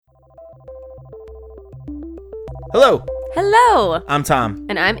Hello, Hello, I'm Tom,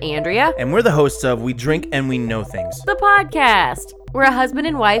 and I'm Andrea, and we're the hosts of We Drink and We Know Things. the podcast. We're a husband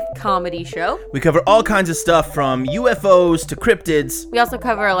and wife comedy show. We cover all kinds of stuff from UFOs to cryptids, We also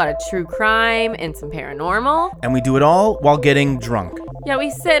cover a lot of true crime and some paranormal. and we do it all while getting drunk. Yeah,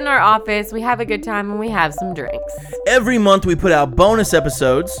 we sit in our office, we have a good time, and we have some drinks. Every month we put out bonus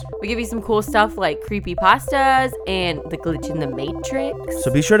episodes, We give you some cool stuff like creepypastas and the glitch in the matrix.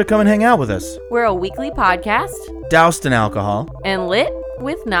 so be sure to come and hang out with us. We're a weekly podcast Doused in alcohol. and lit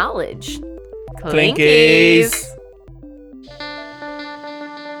with knowledge. Clinkies.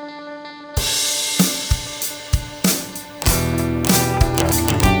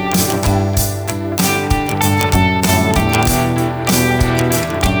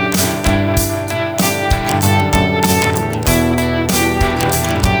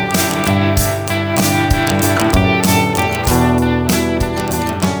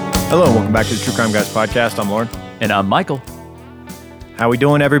 Hello, and welcome back to the True Crime Guys podcast. I'm Lauren. And I'm Michael. How we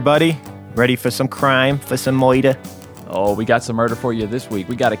doing, everybody? Ready for some crime, for some moida? Oh, we got some murder for you this week.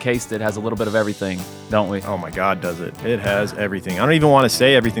 We got a case that has a little bit of everything, don't we? Oh my God, does it? It has everything. I don't even want to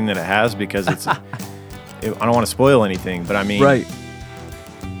say everything that it has because it's. I don't want to spoil anything, but I mean, Right.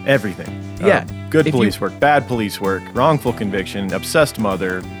 everything. Yeah. Good If police work, bad police work, wrongful conviction, obsessed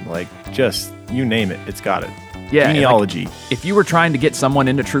mother, like just you name it, it's got it. Yeah. and Genealogy. if you were trying to get someone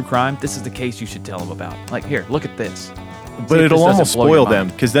into true crime, this is the case you should tell them about. Like, here, look at this. See But if it'll this doesn't almost blow your spoil mind. them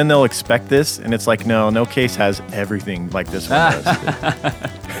because then they'll expect this, and it's like, no case has everything like this one does.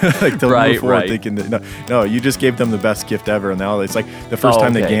 Like they'll Right, move forward right. thinking that no, you just gave them the best gift ever, and now it's like the first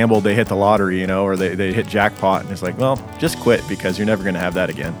time they okay. gambled, they hit the lottery, or they hit jackpot, and it's like, well, just quit because you're never gonna have that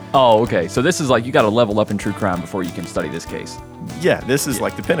again. Oh, okay. So this is like you got to level up in true crime before you can study this case. Yeah, this is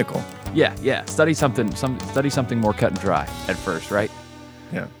like the pinnacle. Yeah. Study something more cut and dry at first, right?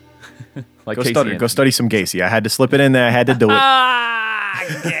 Yeah, Like go Casey study some Gacy. I had to slip it in there. I had to do it.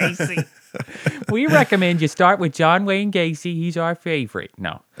 Gacy. We recommend you start with John Wayne Gacy. He's our favorite.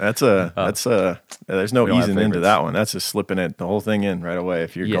 No. There's no We don't have easing into favorites. that one. That's just slipping it the whole thing in right away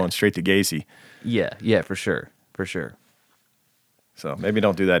if you're Yeah. going straight to Gacy. Yeah, for sure. So maybe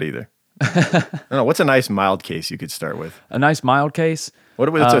don't do that either. I don't know. What's a nice mild case you could start with? A nice mild case.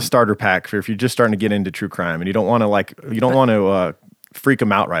 What's a starter pack for if you're just starting to get into true crime and you don't want to freak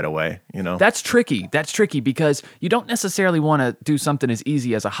them out right away, That's tricky. Because you don't necessarily want to do something as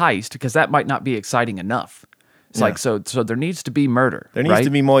easy as a heist because that might not be exciting enough. It's Yeah. like, so there needs to be murder. There needs right? to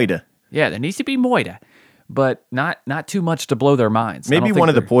be moida. Yeah, there needs to be moida, but not too much to blow their minds. I Maybe don't think one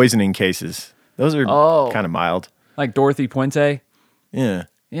of the they're- poisoning cases. Those are kind of mild. like Dorothy Puente. Yeah.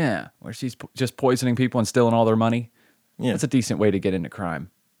 Yeah, where she's just poisoning people and stealing all their money. Yeah. That's a decent way to get into crime.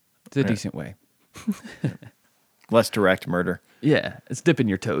 It's a decent way. Less direct murder. Yeah, it's dipping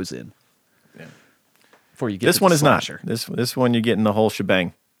your toes in. Yeah. Before you get This to one the is slasher. not. This one you're getting the whole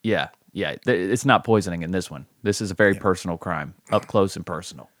shebang. Yeah. It's not poisoning in this one. This is a very personal crime, up close and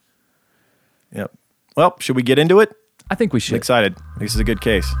personal. Yep. Well, should we get into it? I think we I'm should. excited. This is a good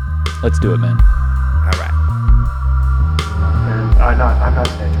case. Let's do it, man. All right. I'm not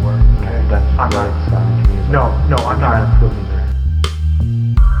anywhere. Okay, I'm not. No, I'm not.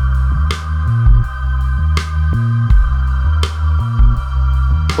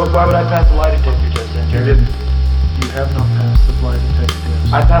 Why would I pass the lie detector test then, Jerry? You have not passed the lie detector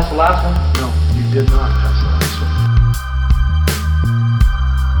test. I passed the last one. No, you did not pass the last one.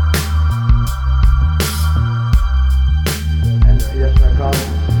 And that's my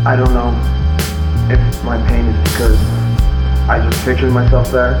problem. I don't know if my pain is because I just pictured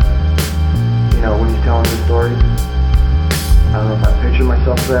myself there. When he's telling his stories. I don't know if I pictured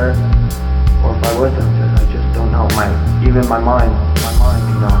myself there or if I was there. I just don't know. Even my mind,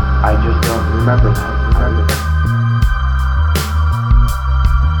 I just don't remember that.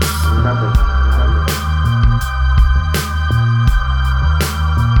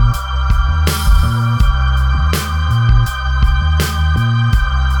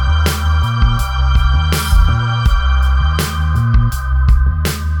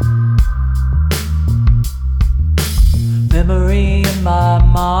 Memory in my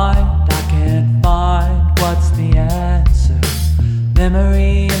mind, I can't find what's the answer.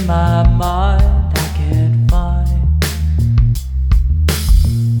 Memory in my mind, I can't find.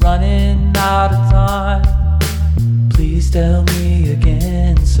 Running out of time, please tell me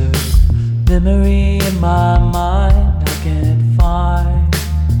again, sir. Memory in my mind, I can't find.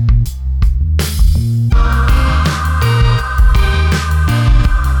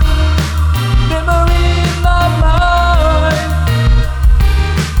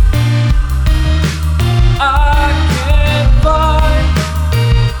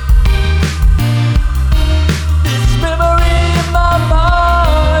 This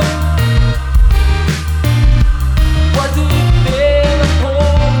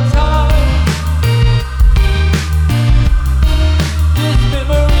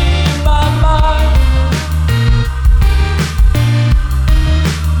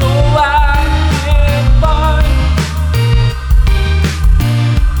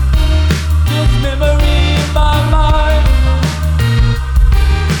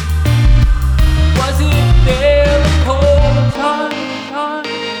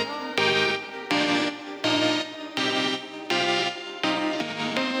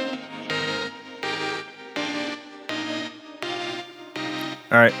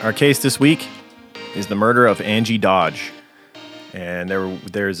right, our case this week is the murder of Angie Dodge. And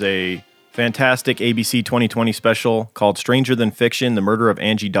there's a fantastic ABC 2020 special called Stranger Than Fiction, The Murder of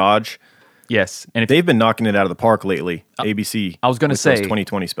Angie Dodge. Yes. And if They've been knocking it out of the park lately, ABC. I was going to with say, those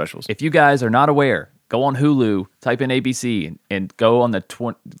 2020 specials. if you guys are not aware, go on Hulu, type in ABC, and go on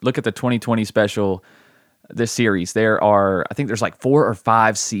look at the 2020 special, this series. There are, I think there's like 4 or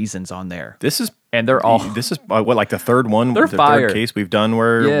 5 seasons on there. This is like the third one, They're the fire. third case we've done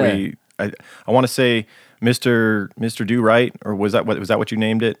where I want to say Mr. Do Right, or was that what you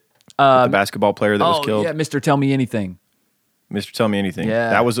named it? The basketball player that was killed. Yeah, Mr. Tell Me Anything. Mr. Tell Me Anything.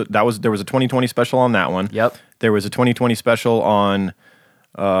 Yeah. There was a 2020 special on that one. Yep. There was a 2020 special on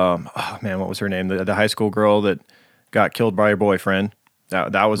what was her name? The high school girl that got killed by her boyfriend.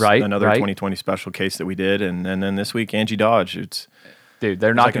 That was another 2020 special case that we did, and then this week Angie Dodge. Dude,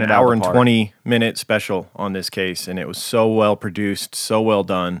 they're It's knocking like an it out hour of the and park. 20-minute special on this case, and it was so well produced, so well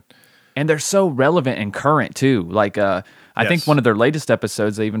done. And they're so relevant and current too. Like I think Yes. one of their latest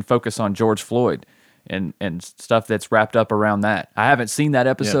episodes, they even focus on George Floyd and stuff that's wrapped up around that. I haven't seen that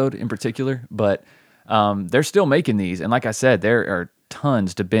episode in particular, but they're still making these. And like I said, there are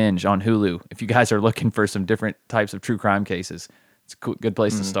tons to binge on Hulu. If you guys are looking for some different types of true crime cases, it's a good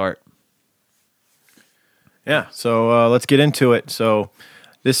place to start. Yeah, so let's get into it. So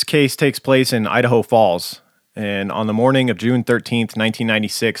this case takes place in Idaho Falls. And on the morning of June 13th,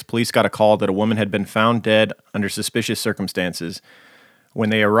 1996, police got a call that a woman had been found dead under suspicious circumstances. When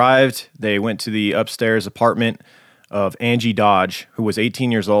they arrived, they went to the upstairs apartment of Angie Dodge, who was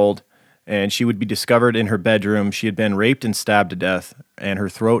 18 years old, and she would be discovered in her bedroom. She had been raped and stabbed to death, and her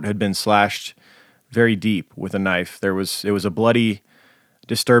throat had been slashed very deep with a knife. It was a bloody,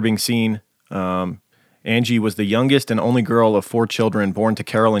 disturbing scene. Angie was the youngest and only girl of 4 children born to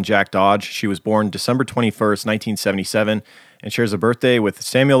Carol and Jack Dodge. She was born December 21st, 1977, and shares a birthday with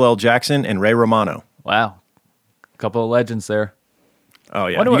Samuel L. Jackson and Ray Romano. Wow. A couple of legends there. Oh,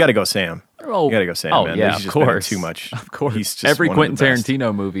 yeah. Wonder You what- got to go Sam. Oh, You got to go Sam, oh, man. yeah, He's of just been in course. too much. Of course. He's just Every one of Quentin the best.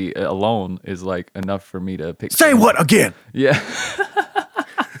 Tarantino movie alone is like enough for me to pick. Say what again? Yeah.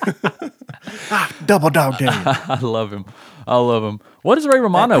 Double dog day. I love him. I love him. What is Ray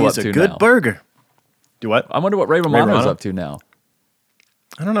Romano up He's to a good now? burger. Do what? I wonder what Ray Romano's Romano? up to now.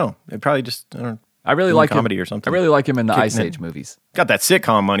 I don't know. It probably just I really doing like comedy him. or something. I really like him in the Kicking Ice it. Age movies. got that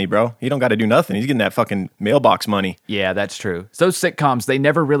sitcom money, bro. He don't got to do nothing. He's getting that fucking mailbox money. Yeah, that's true. Those sitcoms, they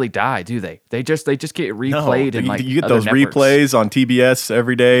never really die, do they? They just get replayed in like you get other those networks. replays on TBS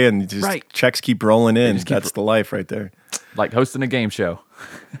every day, and just Right. checks keep rolling in. just keep- That's the life right there. Like hosting a game show.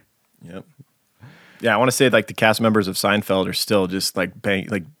 Yep. Yeah, I want to say like the cast members of Seinfeld are still just like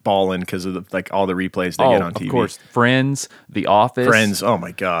balling because of all the replays they get on TV. Of course. Friends, The Office. Friends. Oh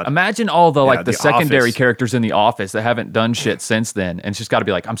my god. Imagine all the the The secondary Office. characters in The Office that haven't done shit since then, and it's just got to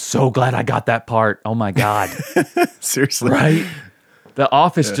be like, I'm so glad I got that part. Oh my god, Seriously. right? The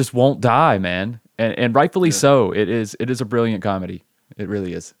Office just won't die, man, and rightfully so. It is a brilliant comedy. It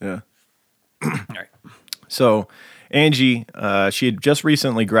really is. Yeah. So, Angie, she had just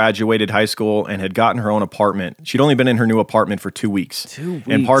recently graduated high school and had gotten her own apartment. She'd only been in her new apartment for 2 weeks. 2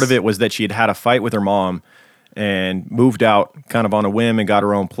 And part weeks. of it was that she had had a fight with her mom and moved out kind of on a whim and got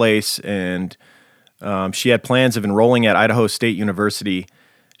her own place. And she had plans of enrolling at Idaho State University.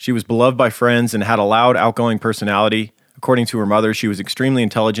 She was beloved by friends and had a loud, outgoing personality. According to her mother, she was extremely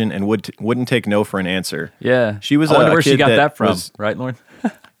intelligent and wouldn't take no for an answer. Yeah, She was I wonder a where she kid got that that from, was- right, Lauren?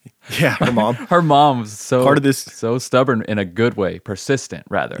 Yeah, her mom. Her mom was so Part of this- so stubborn in a good way, persistent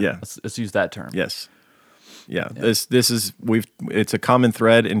rather. Yeah. Let's use that term. Yes. Yeah. This is it's a common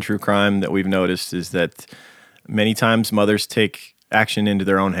thread in true crime that we've noticed is that many times mothers take action into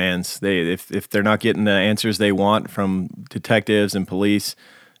their own hands. If they're not getting the answers they want from detectives and police,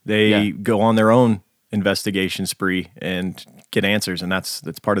 they go on their own investigation spree and get answers, and that's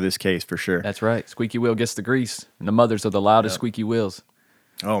part of this case for sure. That's right. Squeaky wheel gets the grease, and the mothers are the loudest squeaky wheels.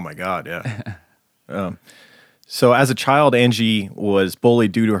 Oh my God, yeah. So as a child, Angie was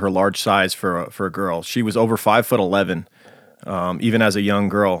bullied due to her large size for a girl. She was over 5'11", even as a young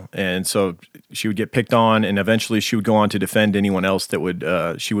girl, and so she would get picked on, and eventually she would go on to defend anyone else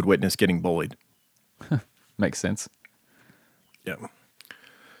that she would witness getting bullied. Makes sense. Yeah.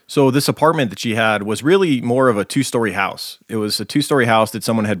 So this apartment that she had was really more of a 2-story house. It was a 2-story house that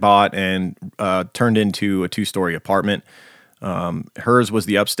someone had bought and turned into a 2-story apartment. Hers was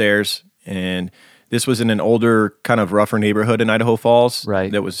the upstairs, and this was in an older, kind of rougher neighborhood in Idaho Falls. Right.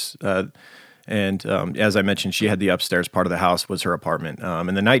 That was, as I mentioned, she had the upstairs part of the house was her apartment.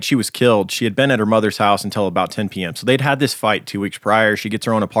 And the night she was killed, she had been at her mother's house until about 10 p.m. So they'd had this fight 2 weeks prior. She gets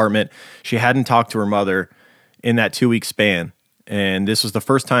her own apartment. She hadn't talked to her mother in that 2-week span. And this was the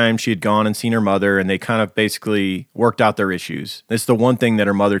first time she had gone and seen her mother, and they kind of basically worked out their issues. This is the one thing that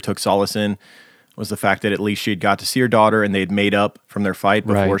her mother took solace in, was the fact that at least she had got to see her daughter and they'd made up from their fight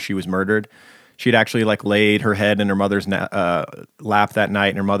before she was murdered. She'd actually like laid her head in her mother's lap that night,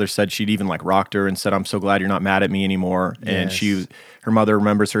 and her mother said she'd even like rocked her and said, "I'm so glad you're not mad at me anymore." And her mother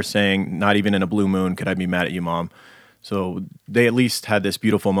remembers her saying, "Not even in a blue moon could I be mad at you, Mom." So they at least had this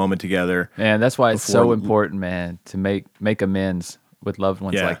beautiful moment together. And that's why it's so important, man, to make amends with loved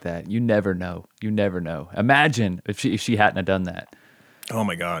ones like that. You never know. You never know. Imagine if she hadn't have done that. Oh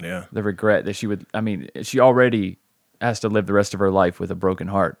my God, yeah. The regret that she would. I mean, she already has to live the rest of her life with a broken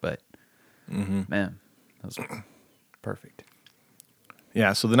heart, but man, that was perfect.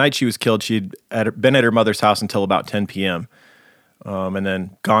 Yeah, so the night she was killed, she'd been at her mother's house until about 10 p.m. And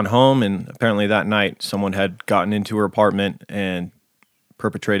then gone home, and apparently that night someone had gotten into her apartment and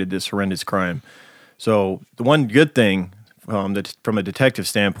perpetrated this horrendous crime. So the one good thing from a detective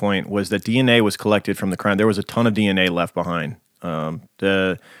standpoint was that DNA was collected from the crime. There was a ton of DNA left behind.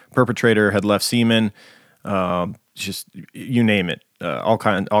 The perpetrator had left semen, just you name it, all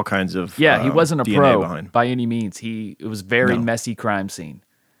kinds of he wasn't a DNA pro behind. by any means. It was very messy crime scene.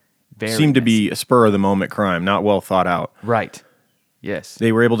 Seemed to be a spur of the moment crime, not well thought out. Right. Yes.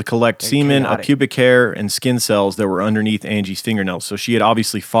 They were able to collect semen, a pubic hair, and skin cells that were underneath Angie's fingernails. So she had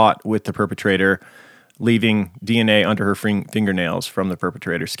obviously fought with the perpetrator, leaving DNA under her fingernails from the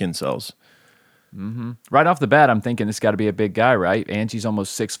perpetrator's skin cells. Mm-hmm. Right off the bat, I'm thinking this got to be a big guy, right? Angie's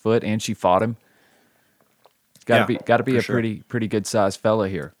almost 6 foot, and she fought him. It's got to be a pretty good sized fella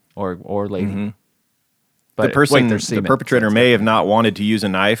here, or lady. Mm-hmm. But the perpetrator may have not wanted to use a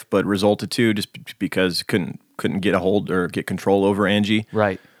knife, but resulted to just because couldn't get a hold or get control over Angie.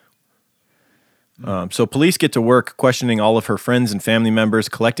 Right. So police get to work questioning all of her friends and family members,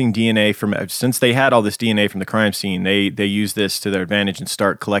 collecting DNA since they had all this DNA from the crime scene. They use this to their advantage and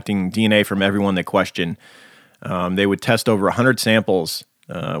start collecting DNA from everyone they question. They would test over 100 samples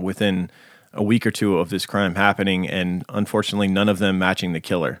within a week or two of this crime happening, and unfortunately, none of them matching the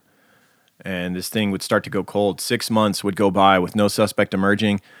killer. And this thing would start to go cold. 6 months would go by with no suspect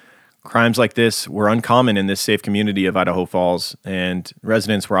emerging. Crimes like this were uncommon in this safe community of Idaho Falls, and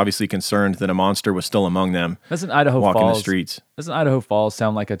residents were obviously concerned that a monster was still among them. Doesn't Idaho walking Falls, the streets? Doesn't Idaho Falls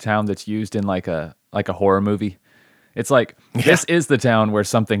sound like a town that's used in like a horror movie? It's like this is the town where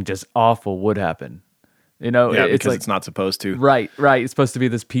something just awful would happen. You know, because it's not supposed to. Right. It's supposed to be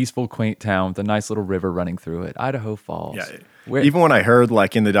this peaceful, quaint town with a nice little river running through it. Idaho Falls. Yeah. Even when I heard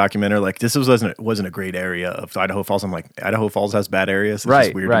like in the documentary, like this wasn't a great area of Idaho Falls, I'm like, Idaho Falls has bad areas. It's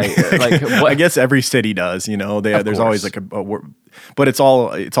just weird. Right. Like I guess every city does. You know, there's always like but it's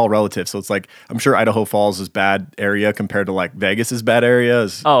all relative. So it's like I'm sure Idaho Falls is bad area compared to like Vegas's bad area.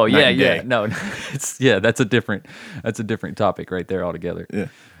 Oh yeah. No, that's a different topic right there altogether. Yeah.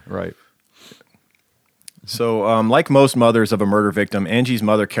 Right. So, like most mothers of a murder victim, Angie's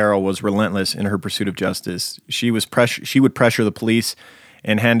mother, Carol, was relentless in her pursuit of justice. She would pressure the police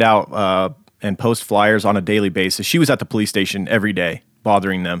and hand out and post flyers on a daily basis. She was at the police station every day,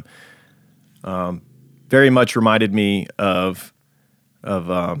 bothering them. Very much reminded me of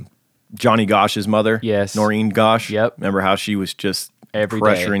Johnny Gosh's mother, Noreen Gosh. Yep. Remember how she was just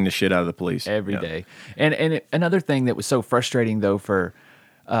pressuring the shit out of the police every day. And another thing that was so frustrating though for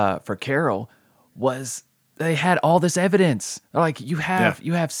Carol was they had all this evidence. They're like, you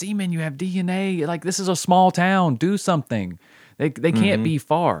have semen, you have DNA. Like, this is a small town. Do something. They can't be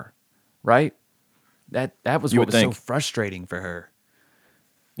far, right? That was what was so frustrating for her.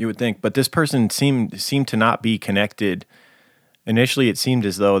 You would think, but this person seemed to not be connected. Initially, it seemed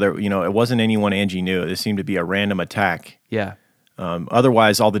as though it wasn't anyone Angie knew. This seemed to be a random attack. Yeah.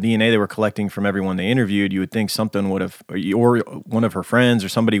 Otherwise, all the DNA they were collecting from everyone they interviewed, you would think something would have, or one of her friends or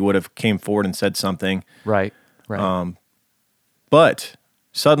somebody would have came forward and said something. Right. But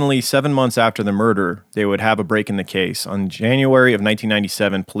suddenly, 7 months after the murder, they would have a break in the case. On January of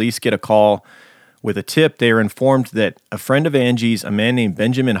 1997, police get a call with a tip. They are informed that a friend of Angie's, a man named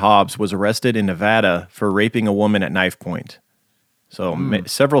Benjamin Hobbs, was arrested in Nevada for raping a woman at knife point. So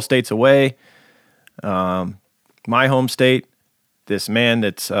several states away, my home state. This man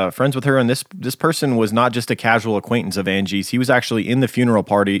that's friends with her, and this person was not just a casual acquaintance of Angie's. He was actually in the funeral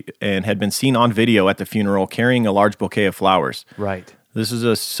party and had been seen on video at the funeral carrying a large bouquet of flowers. Right. This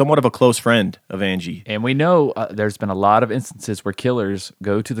is somewhat of a close friend of Angie. And we know there's been a lot of instances where killers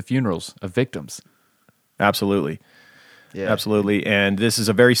go to the funerals of victims. Absolutely. Yeah. Absolutely. And this is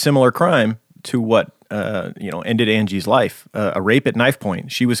a very similar crime to what ended Angie's life. A rape at knife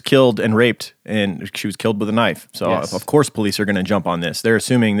point. She was killed and raped, and she was killed with a knife. So of course police are going to jump on this. They're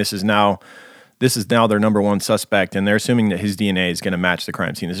assuming this is now this is now their number one suspect, and they're assuming that his DNA is going to match the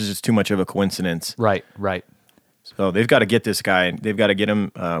crime scene. This is just too much of a coincidence. Right. So they've got to get this guy. They've got to get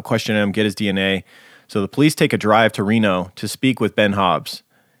him, question him, get his DNA. So the police take a drive to Reno to speak with Ben Hobbs.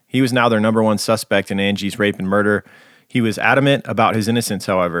 He was now their number one suspect in Angie's rape and murder. He was adamant about his innocence,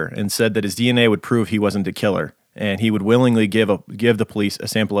 however, and said that his DNA would prove he wasn't the killer, and he would willingly give the police a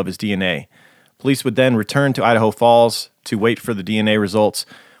sample of his DNA. Police would then return to Idaho Falls to wait for the DNA results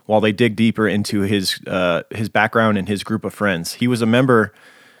while they dig deeper into his background and his group of friends.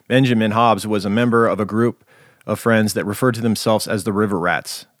 Benjamin Hobbs was a member of a group of friends that referred to themselves as the River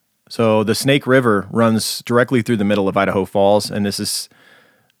Rats. So the Snake River runs directly through the middle of Idaho Falls, and this is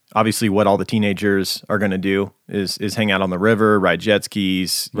obviously what all the teenagers are going to do is hang out on the river, ride jet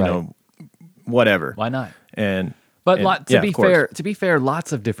skis, you know, whatever. Why not? But to be fair,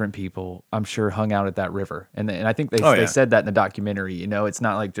 lots of different people, I'm sure, hung out at that river, and I think they said that in the documentary. You know, it's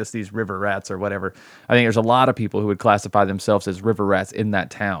not like just these river rats or whatever. I think there's a lot of people who would classify themselves as river rats in that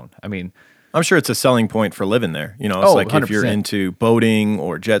town. I mean, I'm sure it's a selling point for living there. You know, it's like 100%. If you're into boating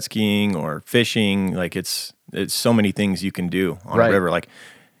or jet skiing or fishing, like it's so many things you can do on a river. Like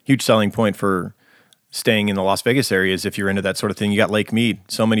huge selling point for staying in the Las Vegas area is if you're into that sort of thing. You got Lake Mead.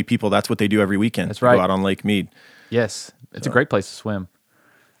 So many people, that's what they do every weekend. That's right. Go out on Lake Mead. Yes, it's a great place to swim.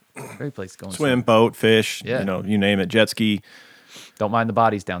 Great place to go and swim, boat, fish, Yeah. you know, you name it, jet ski. Don't mind the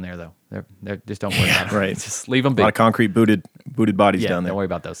bodies down there, though. They're just don't worry about them. Right. Just leave them A be. lot of concrete booted bodies down there Don't worry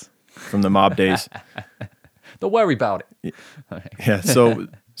about those. from the mob days. Don't worry about it. Yeah.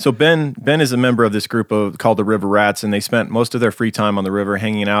 So Ben is a member of this group called the River Rats, and they spent most of their free time on the river,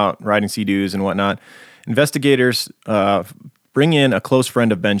 hanging out, riding Sea-Doos and whatnot. Investigators bring in a close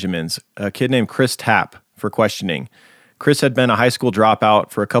friend of Benjamin's, a kid named Chris Tapp, for questioning. Chris had been a high school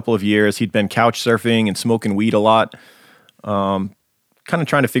dropout for a couple of years. He'd been couch surfing and smoking weed a lot, kind of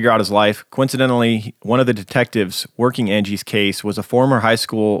trying to figure out his life. Coincidentally, one of the detectives working Angie's case was a former high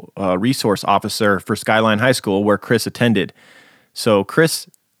school resource officer for Skyline High School, where Chris attended. So Chris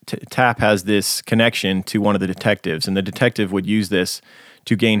Tapp has this connection to one of the detectives, and the detective would use this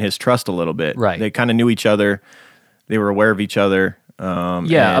to gain his trust a little bit. Right. They kind of knew each other. They were aware of each other.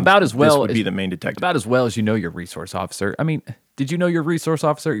 About as well. This would be the main detective. About as well as you know your resource officer. I mean, did you know your resource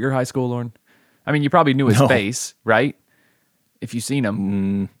officer at your high school, Lauren? I mean, you probably knew his face, right? If you've seen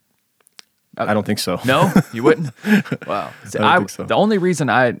him. I don't think so. No? You wouldn't? Wow. I don't think so. The only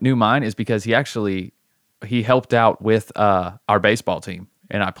reason I knew mine is because he helped out with our baseball team,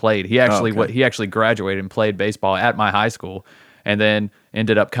 and I played. He actually graduated and played baseball at my high school, and then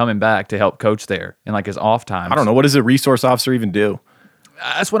ended up coming back to help coach there in like his off times. I don't know. What does a resource officer even do?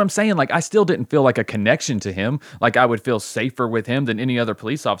 That's what I'm saying. Like, I still didn't feel like a connection to him. Like, I would feel safer with him than any other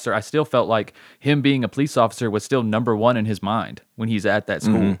police officer. I still felt like him being a police officer was still number one in his mind when he's at that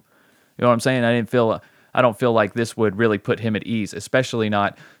school. You know what I'm saying? I don't feel like this would really put him at ease, especially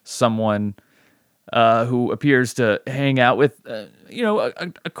not someone who appears to hang out with, a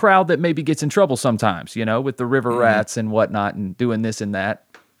crowd that maybe gets in trouble sometimes, with the river rats and whatnot and doing this and that.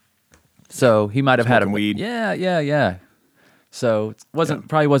 So he might have had weed. Yeah. So it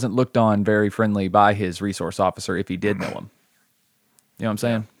probably wasn't looked on very friendly by his resource officer if he did know him. You know what I'm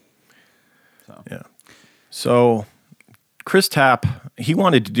saying? Yeah. So Chris Tapp, he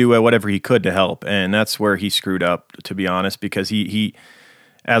wanted to do whatever he could to help, and that's where he screwed up, to be honest, because he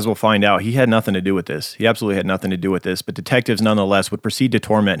as we'll find out, he had nothing to do with this. He absolutely had nothing to do with this, but detectives nonetheless would proceed to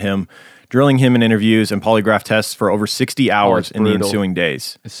torment him, drilling him in interviews and polygraph tests for over 60 hours in the ensuing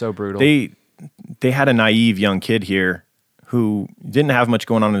days. It's so brutal. They had a naive young kid here who didn't have much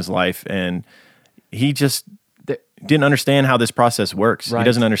going on in his life, and he just didn't understand how this process works. Right. He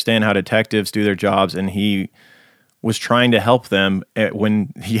doesn't understand how detectives do their jobs, and he was trying to help them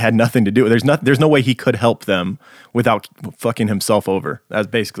when he had nothing to do. There's no way he could help them without fucking himself over. That's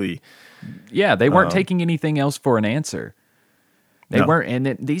basically... Yeah, they weren't taking anything else for an answer. They weren't,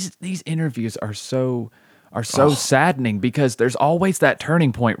 and these interviews are so saddening because there's always that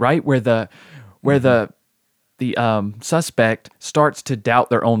turning point, right, where the suspect starts to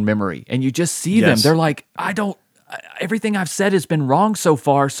doubt their own memory, and you just see them. They're like, everything I've said has been wrong so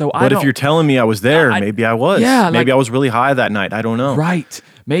far, But if you're telling me I was there, maybe I was. Yeah, maybe I was really high that night. I don't know. Right.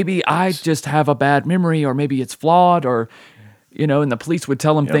 Maybe I just have a bad memory, or maybe it's flawed, or... and the police would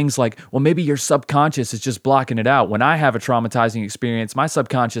tell them things like, well, maybe your subconscious is just blocking it out. When I have a traumatizing experience, my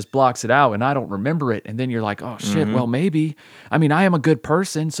subconscious blocks it out and I don't remember it. And then you're like, oh shit, well, maybe. I mean, I am a good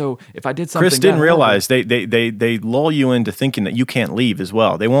person, so if I did something... Chris didn't realize they lull you into thinking that you can't leave as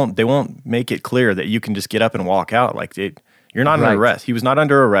well. They won't make it clear that you can just get up and walk out. Like you're not under arrest. He was not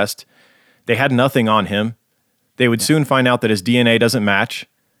under arrest. They had nothing on him. They would soon find out that his DNA doesn't match.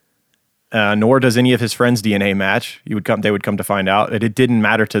 nor does any of his friends' DNA match. They would come to find out that it didn't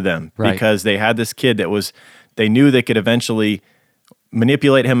matter to them Right. because they had this kid they knew they could eventually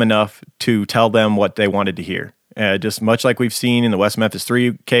manipulate him enough to tell them what they wanted to hear. Just much like we've seen in the West Memphis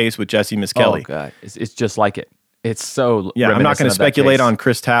 3 case with Jesse Miskelly. Oh God, it's just like it. It's so Yeah, I'm not reminiscent going to of that speculate case. on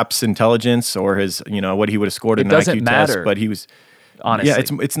Chris Tapp's intelligence or his, what he would have scored in It an doesn't IQ matter. test, but he was Honestly,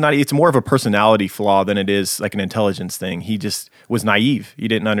 Yeah, it's more of a personality flaw than it is like an intelligence thing. He just was naive. He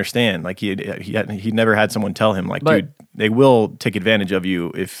didn't understand. Like he never had someone tell him like, But- dude, they will take advantage of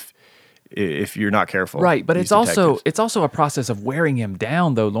you if you're not careful. Right, but these it's also a process of wearing him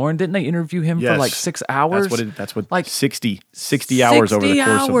down, though. Lauren, didn't they interview him for Yes. like 6 hours? That's what like 60 hours over the 60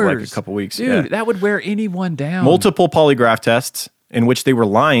 course of like a hours. couple weeks. Dude, Yeah. that would wear anyone down. Multiple polygraph tests in which they were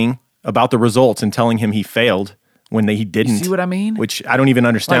lying about the results and telling him he failed when he didn't. see what I mean? Which I don't even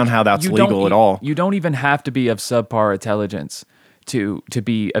understand Like, how that's you don't legal e- at all. You don't even have to be of subpar intelligence to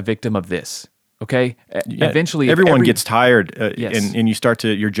be a victim of this. Okay, Yeah, eventually, if everyone gets tired, Yes. and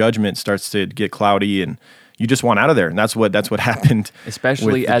your judgment starts to get cloudy, and you just want out of there. And that's what happened.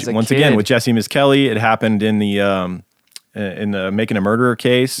 Especially as a once again kid. with Jesse Miskelly, it happened in the Making a Murderer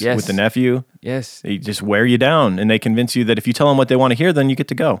case Yes. with the nephew. Yes, They just wear you down, and they convince you that if you tell them what they want to hear, then you get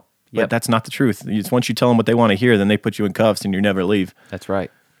to go. But Yep. that's not the truth. It's once you tell them what they want to hear, then they put you in cuffs, and you never leave. that's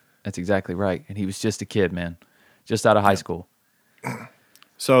right. That's exactly right. And he was just a kid, man, just out of high school.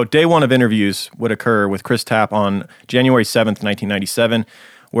 So day one of interviews would occur with Chris Tapp on January 7th, 1997,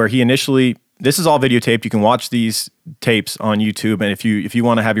 where he initially, this is all videotaped. You can watch these tapes on YouTube. And if you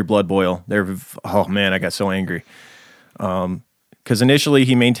want to have your blood boil, oh man, I got so angry. Because initially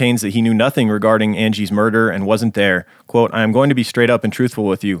he maintains that he knew nothing regarding Angie's murder and wasn't there. Quote, "I am going to be straight up and truthful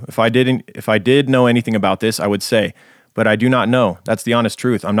with you. If I did know anything about this, I would say, but I do not know. That's the honest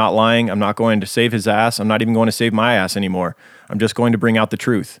truth. I'm not lying. I'm not going to save his ass. I'm not even going to save my ass anymore. I'm just going to bring out the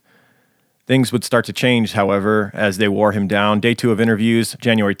truth." Things would start to change, however, as they wore him down. Day 2 of interviews,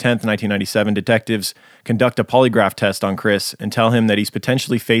 January 10th, 1997, detectives conduct a polygraph test on Chris and tell him that he's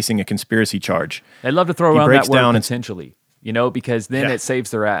potentially facing a conspiracy charge. They love to throw He around breaks that word down and- potentially, because then Yeah. it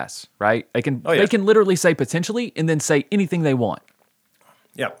saves their ass, right? They can Oh, yeah. they can literally say potentially and then say anything they want.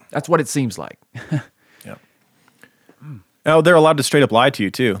 Yep. That's what it seems like. Oh, they're allowed to straight up lie to you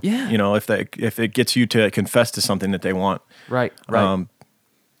too. Yeah. If it gets you to confess to something that they want. Right.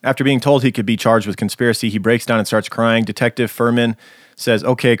 After being told he could be charged with conspiracy, he breaks down and starts crying. Detective Furman says,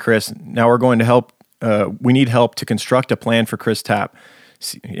 "Okay, Chris, now we're going to help. We need help to construct a plan for Chris Tapp."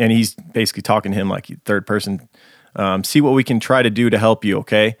 And he's basically talking to him like third person. "See what we can try to do to help you,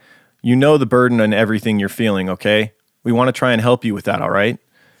 okay? You know the burden and everything you're feeling, okay? We want to try and help you with that, all right?"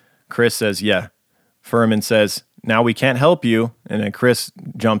 Chris says, "Yeah." Furman says, "Now we can't help you." And then Chris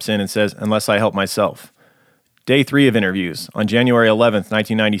jumps in and says, "Unless I help myself." Day 3 of interviews. On January 11th,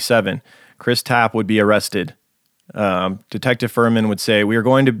 1997, Chris Tapp would be arrested. Detective Furman would say, "We are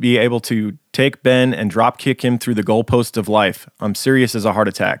going to be able to take Ben and drop kick him through the goalposts of life. I'm serious as a heart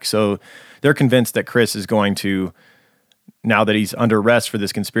attack." So they're convinced that Chris is going to, now that he's under arrest for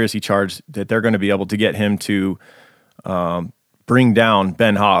this conspiracy charge, that they're going to be able to get him to bring down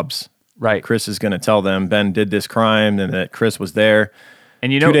Ben Hobbs. Right. Chris is going to tell them Ben did this crime and that Chris was there.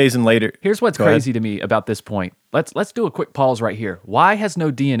 And 2 days and later. Here's what's Go ahead. crazy to me about this point. Let's do a quick pause right here. Why has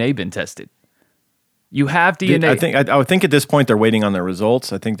no DNA been tested? You have DNA. I would think at this point they're waiting on their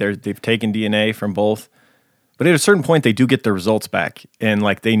results. I think they've taken DNA from both, but at a certain point they do get the results back, and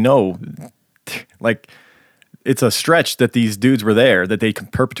like they know, like it's a stretch that these dudes were there, that they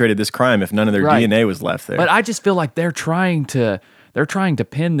perpetrated this crime if none of their Right. DNA was left there. But I just feel like they're trying to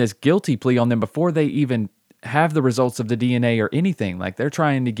pin this guilty plea on them before they even have the results of the DNA or anything. Like they're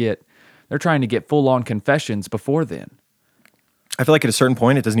trying to get full on confessions before then. I feel like at a certain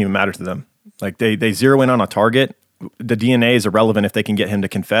point it doesn't even matter to them. Like they zero in on a target. The DNA is irrelevant if they can get him to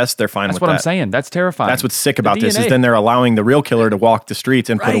confess. They're fine That's with what that. I'm saying. That's terrifying. That's what's sick The about this is DNA then they're allowing the real killer to walk the streets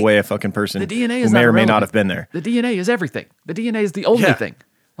and put Right. away a fucking person the DNA who is may not or may not irrelevant. have been there. The DNA is everything. The DNA is the only Yeah. thing.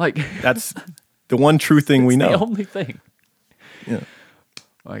 Like That's the one true thing we it's know. the only thing. Yeah.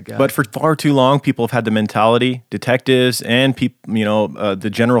 My God. But for far too long, people have had the mentality, detectives and people, the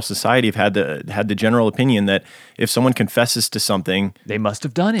general society have had the general opinion that if someone confesses to something, they must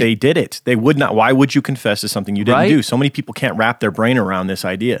have done it. they did it. They would not. Why would you confess to something you didn't Right? do? So many people can't wrap their brain around this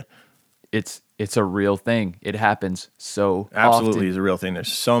idea. It's a real thing. It happens so Absolutely often. is a real thing.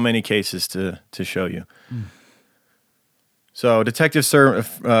 There's so many cases to show you. So Detective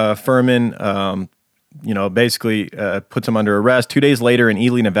Furman, basically puts him under arrest. 2 days later in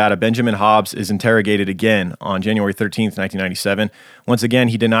Ely, Nevada, Benjamin Hobbs is interrogated again on January 13th, 1997. Once again,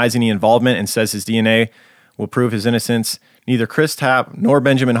 he denies any involvement and says his DNA will prove his innocence. Neither Chris Tapp nor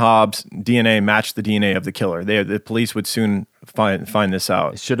Benjamin Hobbs' DNA matched the DNA of the killer. The police would soon find this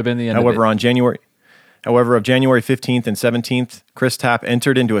out. It should have been the end However, of it. of January 15th and 17th, Chris Tapp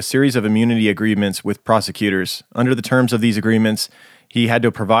entered into a series of immunity agreements with prosecutors. Under the terms of these agreements, he had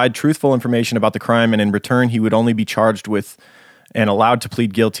to provide truthful information about the crime, and in return, he would only be charged with and allowed to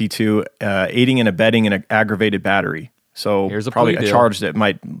plead guilty to aiding and abetting an aggravated battery. So Here's a probably plea a deal. charge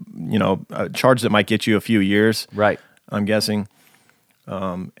that might get you a few years. Right. I'm guessing.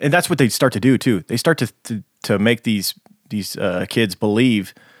 And that's what they start to do too. They start to make these kids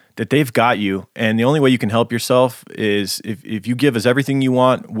believe that they've got you, and the only way you can help yourself is if you give us everything you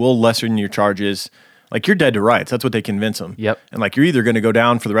want, we'll lessen your charges. Like, you're dead to rights. That's what they convince them. Yep. And like, you're either going to go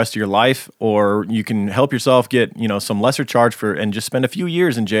down for the rest of your life, or you can help yourself get some lesser charge and just spend a few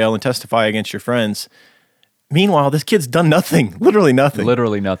years in jail and testify against your friends. Meanwhile, this kid's done nothing. Literally nothing.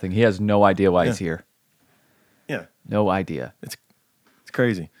 Literally nothing. He has no idea why he's here. Yeah. No idea. It's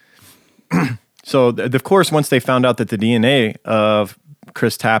crazy. So, of course, once they found out that the DNA of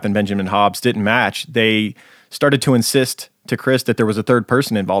Chris Tapp and Benjamin Hobbs didn't match, they started to insist to Chris that there was a third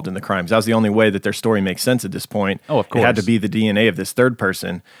person involved in the crimes. That was the only way that their story makes sense at this point. Oh, of course. It had to be the DNA of this third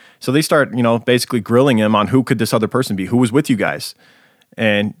person. So they start, basically grilling him on who could this other person be? Who was with you guys?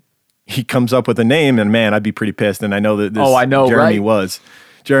 And he comes up with a name, and man, I'd be pretty pissed. And I know that Jeremy right? was.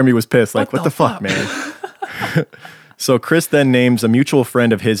 Jeremy was pissed. Like, what the fuck, man? So Chris then names a mutual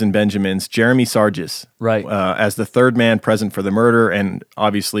friend of his and Benjamin's, Jeremy Sargis, Right. as the third man present for the murder. And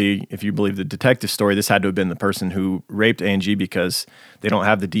obviously, if you believe the detective story, this had to have been the person who raped Angie, because they don't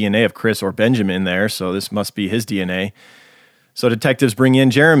have the DNA of Chris or Benjamin there. So this must be his DNA. So detectives bring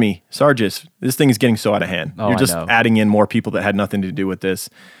in Jeremy Sargis. This thing is getting so out of hand. Oh, You're just I know. adding in more people that had nothing to do with this.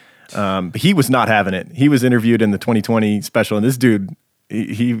 But he was not having it. He was interviewed in the 2020 special, and this dude,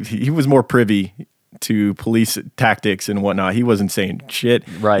 he was more privy to police tactics and whatnot. He wasn't saying shit.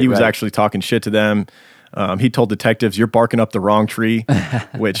 Right, He was right. actually talking shit to them. He told detectives, "You're barking up the wrong tree,"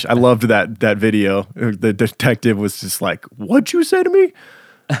 which I loved that video. The detective was just like, "What'd you say to me?"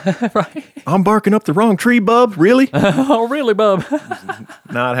 Right. I'm barking up the wrong tree, bub. Really? Oh, really, bub?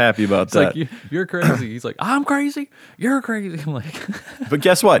 Not happy about It's that. like, you're crazy. He's like, I'm crazy. You're crazy. I'm like, But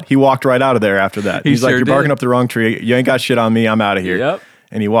guess what? He walked right out of there after that. He He's like, sure "You're barking did. up the wrong tree. You ain't got shit on me. I'm out of here." Yep.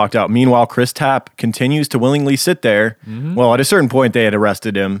 And he walked out. Meanwhile, Chris Tapp continues to willingly sit there. Mm-hmm. Well, at a certain point, they had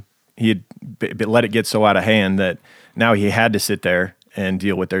arrested him. He had let it get so out of hand that now he had to sit there and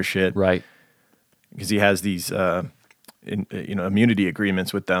deal with their shit. right. Because he has these immunity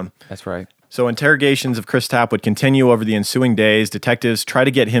agreements with them. That's right. So interrogations of Chris Tapp would continue over the ensuing days. Detectives try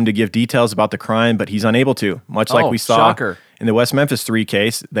to get him to give details about the crime, but he's unable to. Much like Oh, we saw shocker. in the West Memphis 3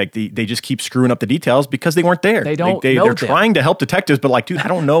 case, like they just keep screwing up the details because they weren't there. They don't They're know them. trying to help detectives, but like, dude, I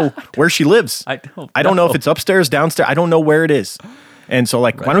don't know where she lives. I don't know if it's upstairs, downstairs. I don't know where it is. And so,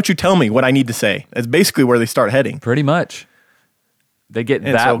 like, why don't you tell me what I need to say? That's basically where they start heading. Pretty much. They get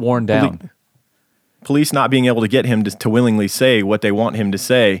And that so worn down. Police not being able to get him to willingly say what they want him to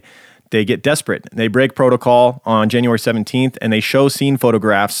say, they get desperate. They break protocol on January 17th, and they show scene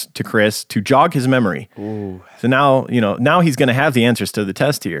photographs to Chris to jog his memory. Ooh. So now he's going to have the answers to the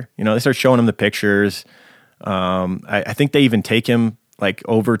test here. They start showing him the pictures. I think they even take him like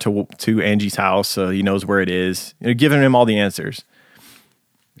over to Angie's house, so he knows where it is. Giving him all the answers.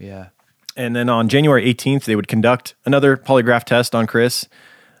 Yeah. And then on January 18th, they would conduct another polygraph test on Chris.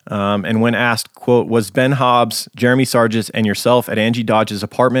 And when asked, quote, "Was Ben Hobbs, Jeremy Sargis, and yourself at Angie Dodge's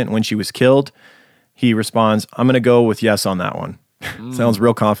apartment when she was killed?" He responds, "I'm going to go with yes on that one." Sounds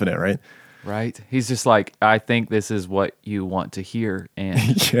real confident, right? Right. He's just like, I think this is what you want to hear,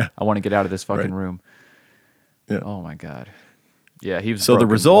 and Yeah. I want to get out of this fucking Right. room. Yeah. Oh my God. Yeah, he was So the broken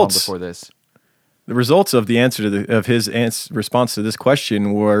long results- before this. The results of the answer of his response to this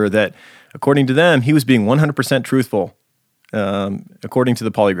question were that, according to them, he was being 100% truthful, according to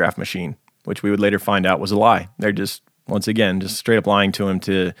the polygraph machine, which we would later find out was a lie. They're just, once again, just straight up lying to him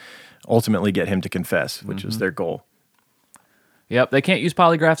to ultimately get him to confess, which was their goal. Yep, they can't use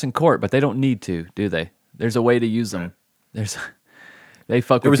polygraphs in court, but they don't need to, do they? There's a way to use them. They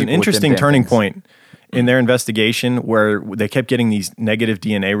fuck. There with was an people with them interesting damn turning things. point in their investigation where they kept getting these negative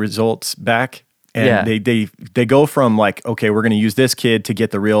DNA results back. And Yeah. they go from like, okay, we're going to use this kid to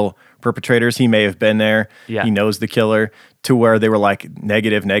get the real perpetrators. He may have been there. Yeah. He knows the killer, to where they were like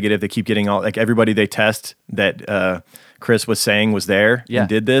negative. They keep getting all, like, everybody they test that Chris was saying was there Yeah. and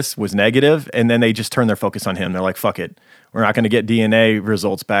did this was negative. And then they just turn their focus on him. They're like, fuck it. We're not going to get DNA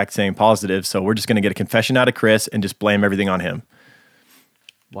results back saying positive. So we're just going to get a confession out of Chris and just blame everything on him.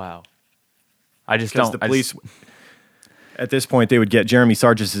 Wow. I just Because don't. the police, at this point, they would get Jeremy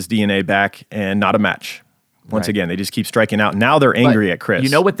Sargis' DNA back and not a match. Once again, they just keep striking out. Now they're angry But at Chris. You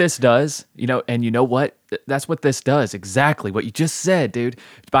know what this does? And you know what? That's what this does. Exactly what you just said, dude.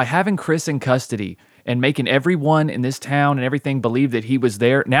 By having Chris in custody and making everyone in this town and everything believe that he was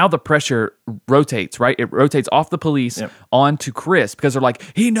there, now the pressure rotates, right? It rotates off the police onto Chris because they're like,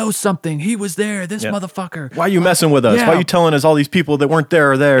 he knows something. He was there. This motherfucker. Why are you messing with us? Yeah. Why are you telling us all these people that weren't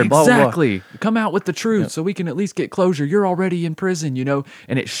there are there? Blah, blah, blah. Exactly. Come out with the truth so we can at least get closure. You're already in prison,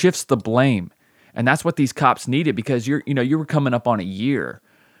 and it shifts the blame. And that's what these cops needed because you were coming up on a year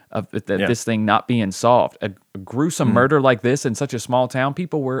of this thing not being solved. A gruesome murder like this in such a small town,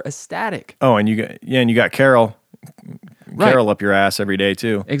 people were ecstatic. Oh, and you got Carol up your ass every day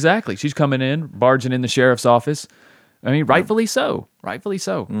too. Exactly. She's coming in, barging in the sheriff's office. I mean, rightfully so. Rightfully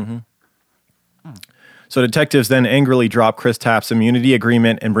so. Mm-hmm. So detectives then angrily drop Chris Tapp's immunity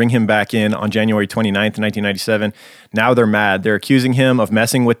agreement and bring him back in on January 29th, 1997. Now they're mad. They're accusing him of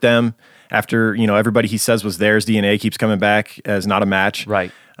messing with them after, everybody he says was theirs DNA keeps coming back as not a match.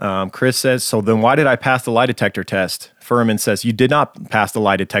 Right. Chris says, so then why did I pass the lie detector test? Furman says, you did not pass the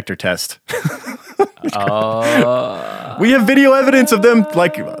lie detector test. We have video evidence of them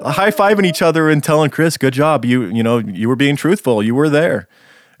like high-fiving each other and telling Chris, good job. You were being truthful. You were there.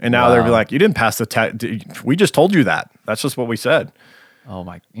 And now they're like, you didn't pass the test. We just told you that. That's just what we said. Oh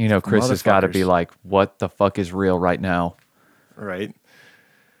my, Chris has got to be like, what the fuck is real right now? Right.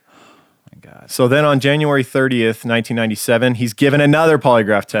 God. So then on January 30th, 1997, he's given another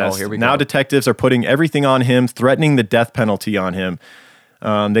polygraph test. Oh, here we now go. Detectives are putting everything on him, threatening the death penalty on him.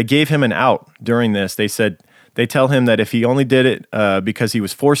 They gave him an out during this. They tell him that if he only did it because he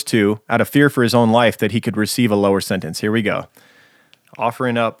was forced to, out of fear for his own life, that he could receive a lower sentence. Here we go.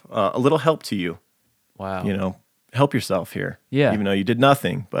 Offering up a little help to you. Wow. Help yourself here. Yeah. Even though you did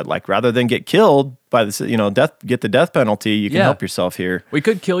nothing. But rather than get killed by get the death penalty, you can help yourself here. We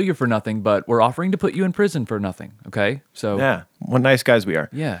could kill you for nothing, but we're offering to put you in prison for nothing. Okay? So yeah, what nice guys we are.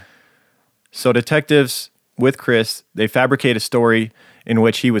 Yeah. So detectives with Chris, they fabricate a story in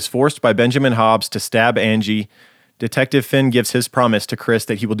which he was forced by Benjamin Hobbs to stab Angie. Detective Finn gives his promise to Chris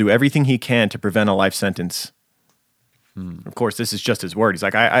that he will do everything he can to prevent a life sentence. Of course, this is just his word. He's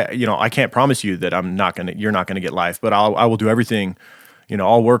like, I can't promise you that you're not gonna get life, but I will do everything.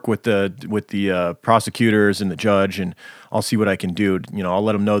 I'll work with the prosecutors and the judge, and I'll see what I can do. I'll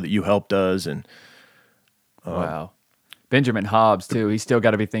let them know that you helped us. And wow, Benjamin Hobbs too. He's still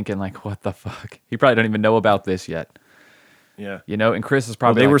got to be thinking like, what the fuck? He probably don't even know about this yet. Yeah, And Chris is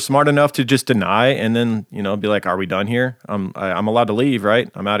probably. They were smart enough to just deny, and then be like, "Are we done here? I'm allowed to leave, right?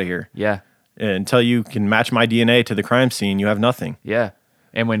 I'm out of here." Yeah. Until you can match my DNA to the crime scene, you have nothing. Yeah.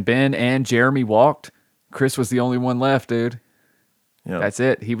 And when Ben and Jeremy walked, Chris was the only one left, dude. Yep. That's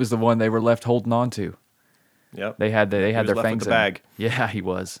it. He was the one they were left holding on to. Yep. They had their left with fangs the in. bag. Yeah, he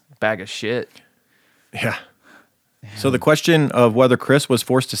was. Bag of shit. Yeah. So the question of whether Chris was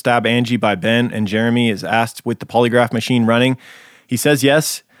forced to stab Angie by Ben and Jeremy is asked with the polygraph machine running. He says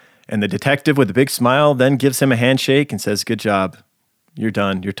yes, and the detective with a big smile then gives him a handshake and says, good job. You're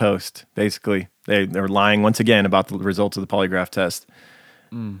done. You're toast. Basically, they're lying once again about the results of the polygraph test,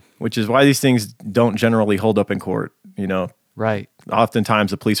 which is why these things don't generally hold up in court. Right.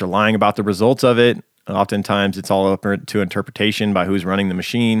 Oftentimes the police are lying about the results of it. Oftentimes it's all up to interpretation by who's running the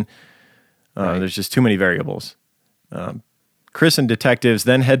machine. Right. There's just too many variables. Chris and detectives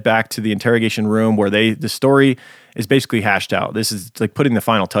then head back to the interrogation room where the story is basically hashed out. This is like putting the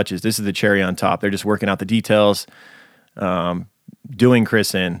final touches. This is the cherry on top. They're just working out the details. Doing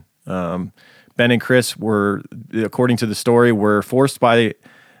Chris in. Ben and Chris were, according to the story,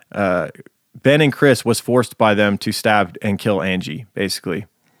 Ben and Chris was forced by them to stab and kill Angie, basically.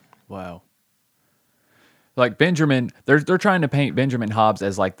 Wow. Like Benjamin, they're trying to paint Benjamin Hobbs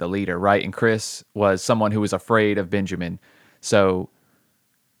as like the leader, right? And Chris was someone who was afraid of Benjamin. So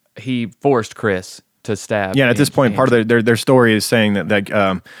he forced Chris to stab. Yeah, at this point, part of their story is saying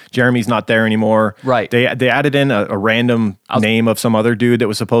that Jeremy's not there anymore. Right. They added in a random name of some other dude that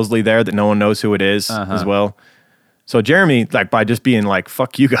was supposedly there that no one knows who it is as well. So Jeremy, by just being like,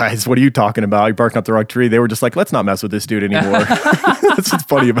 fuck you guys, what are you talking about? You're barking up the wrong tree. They were just like, let's not mess with this dude anymore. That's what's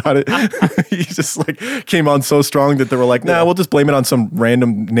funny about it. He just came on so strong that they were like, nah, we'll just blame it on some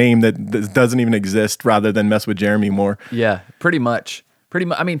random name that doesn't even exist rather than mess with Jeremy more. Yeah, pretty much.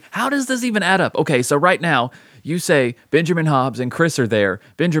 I mean, how does this even add up? Okay, so right now, you say Benjamin Hobbs and Chris are there.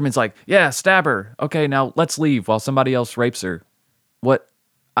 Benjamin's like, yeah, stab her. Okay, now let's leave while somebody else rapes her. What?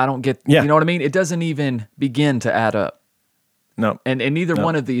 I don't get, you know what I mean? It doesn't even begin to add up. No. And neither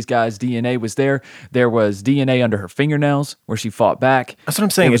one of these guys' DNA was there. There was DNA under her fingernails where she fought back. That's what I'm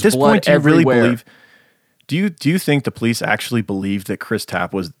saying. At this point, do Do you think the police actually believed that Chris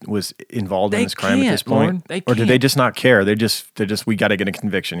Tapp was involved in They this crime at this can't, Lauren. point? They Or did they can't. just not care? They just we got to get a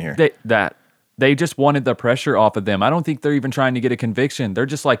conviction here. They just wanted the pressure off of them. I don't think they're even trying to get a conviction. They're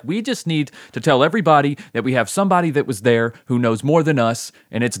just like, we just need to tell everybody that we have somebody that was there who knows more than us,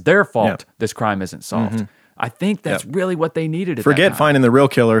 and it's their fault this crime isn't solved. I think that's really what they needed at that Forget time. finding the real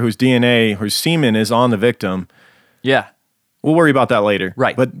killer whose DNA, whose semen is on the victim. Yeah. We'll worry about that later.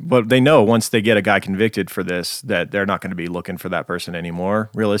 Right. But they know once they get a guy convicted for this that they're not going to be looking for that person anymore.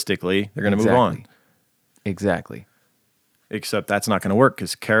 Realistically, they're going to move on. Exactly. Except that's not going to work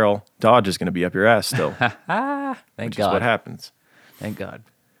because Carol Dodge is going to be up your ass still. Thank which God. is what happens. Thank God.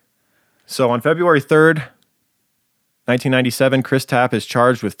 So on February 3rd, 1997, Chris Tapp is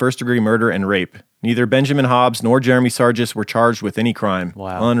charged with first-degree murder and rape. Neither Benjamin Hobbs nor Jeremy Sargis were charged with any crime.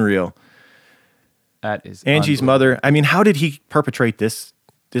 Wow. Unreal. That is Angie's mother, I mean, how did he perpetrate this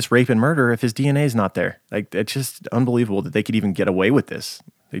rape and murder if his DNA is not there? Like, it's just unbelievable that they could even get away with this.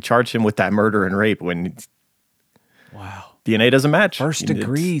 They charged him with that murder and rape when Wow. DNA doesn't match. First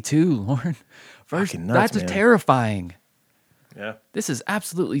degree, too, Lauren. First, Fucking nuts, that's man. terrifying. Yeah. This is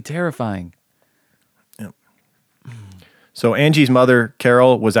absolutely terrifying. So Angie's mother,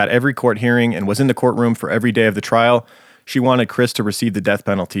 Carol, was at every court hearing and was in the courtroom for every day of the trial. She wanted Chris to receive the death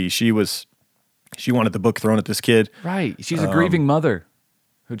penalty. She wanted the book thrown at this kid. Right. She's a grieving mother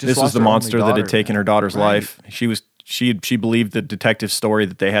who just This lost was the her only monster that daughter. had taken her daughter's Right. life. She believed the detective's story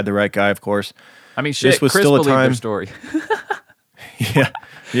that they had the right guy, of course. I mean, shit, This was Chris still a believed time- their story.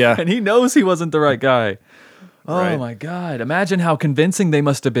 Yeah. And he knows he wasn't the right guy. Oh, Right. my God. Imagine how convincing they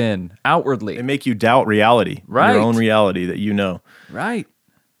must have been outwardly. They make you doubt reality. Right. Your own reality that you know. Right.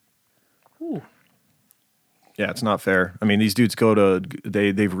 Yeah, it's not fair. I mean, these dudes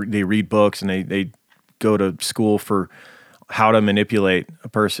they read books and they go to school for how to manipulate a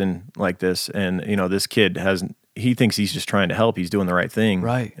person like this. And this kid he thinks he's just trying to help. He's doing the right thing.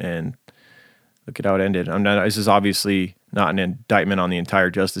 Right. And look at how it ended. This is obviously not an indictment on the entire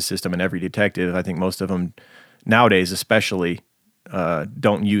justice system and every detective. I think most of them nowadays, especially,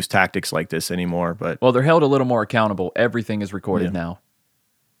 don't use tactics like this anymore. But Well, they're held a little more accountable. Everything is recorded now.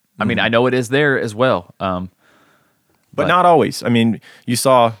 I mean, I know it is there as well. But not always. I mean, you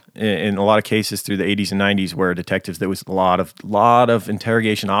saw in a lot of cases through the 80s and 90s where detectives, there was a lot of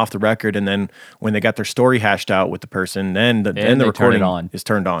interrogation off the record, and then when they got their story hashed out with the person, then the they turn recording it on. is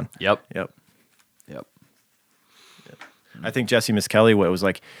turned on. Yep. Yep. Yep. I think Jesse Miskelly, what it was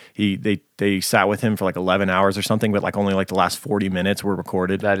like, they sat with him for like 11 hours or something, but only the last 40 minutes were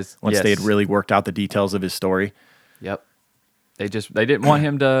recorded. That is- once they had yes. really worked out the details of his story. Yep. They didn't want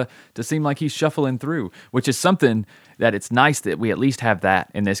him to seem like he's shuffling through, which is something that it's nice that we at least have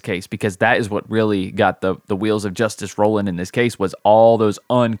that in this case, because that is what really got the wheels of justice rolling in this case, was all those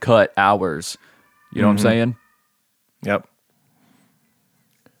uncut hours. You know what I'm saying? Yep.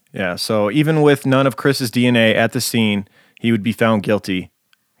 Yeah, so even with none of Chris's DNA at the scene, he would be found guilty.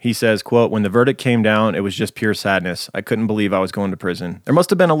 He says, quote, "When the verdict came down, it was just pure sadness. I couldn't believe I was going to prison." There must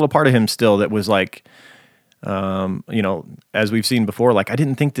have been a little part of him still that was like, as we've seen before, I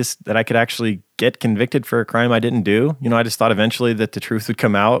didn't think that I could actually get convicted for a crime I didn't do. I just thought eventually that the truth would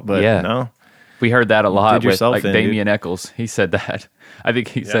come out, but Yeah. no. We heard that a lot did with yourself in, dude. Damian Eccles. He said that. I think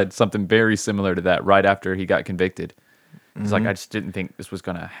he said something very similar to that right after he got convicted. He's like, I just didn't think this was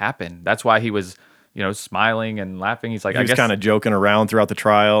going to happen. That's why he was, smiling and laughing. He's like, He was kind of joking around throughout the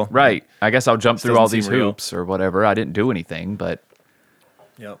trial. right. I guess I'll jump through doesn't all these seem real. hoops or whatever. I didn't do anything, but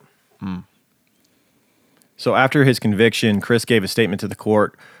Yep. So after his conviction, Chris gave a statement to the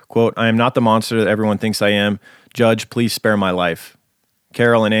court, quote, "I am not the monster that everyone thinks I am. Judge, please spare my life."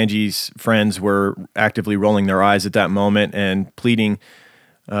 Carol and Angie's friends were actively rolling their eyes at that moment and pleading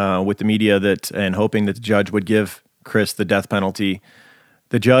with the media and hoping that the judge would give Chris the death penalty.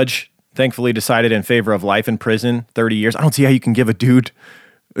 The judge thankfully decided in favor of life in prison, 30 years. I don't see how you can give a dude,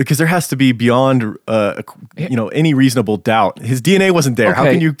 because there has to be beyond any reasonable doubt. His DNA wasn't there. How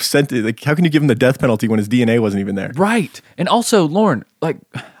Okay. can you how can you give him the death penalty when his DNA wasn't even there? right. And also, Lauren,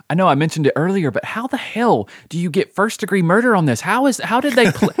 I know I mentioned it earlier, but how the hell do you get first degree murder on this? How did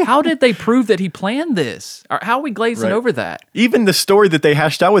they prove that he planned this? Or how are we glazing Right. over that? Even the story that they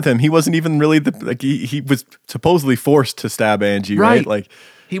hashed out with him, he wasn't even really he was supposedly forced to stab Angie, right?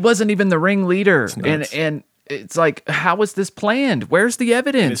 He wasn't even the ringleader, nuts. and it's like, how was this planned? Where's the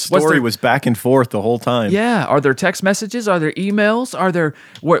evidence? his story was back and forth the whole time. Yeah. Are there text messages? Are there emails?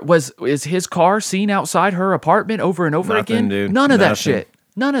 Is his car seen outside her apartment over and over Nothing, again? dude. None of that Nothing. shit.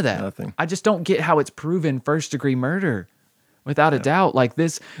 None of that. Nothing. I just don't get how it's proven first degree murder, without a doubt.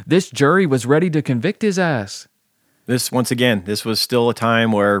 This jury was ready to convict his ass. This was still a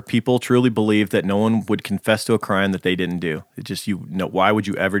time where people truly believed that no one would confess to a crime that they didn't do. It just, why would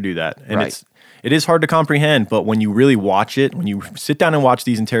you ever do that? And Right. it is hard to comprehend, but when you really watch it, when you sit down and watch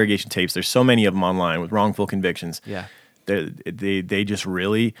these interrogation tapes, there's so many of them online with wrongful convictions. Yeah. They just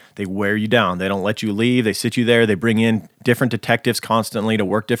really, they wear you down. They don't let you leave. They sit you there. They bring in different detectives constantly to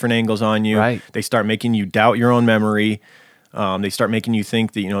work different angles on you. Right. They start making you doubt your own memory. They start making you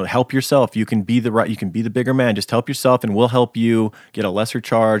think that, help yourself. You can be the bigger man. Just help yourself and we'll help you get a lesser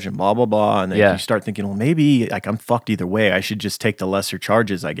charge and blah, blah, blah. And then you start thinking, well, maybe like I'm fucked either way. I should just take the lesser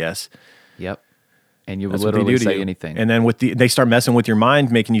charges, I guess. Yep. And you would That's what they literally do to say you. anything. And then they start messing with your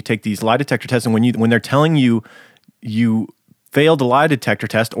mind, making you take these lie detector tests. And when they're telling you failed a lie detector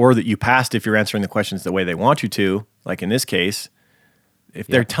test or that you passed if you're answering the questions the way they want you to, like in this case, if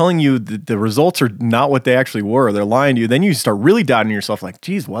they're telling you the results are not what they actually were, they're lying to you, then you start really doubting yourself like,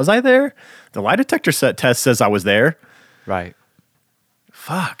 geez, was I there? The lie detector test says I was there. Right.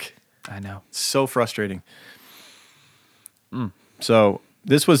 Fuck. I know. So frustrating. So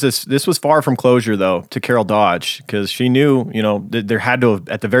this was far from closure, though, to Carol Dodge, because she knew, that there had to have,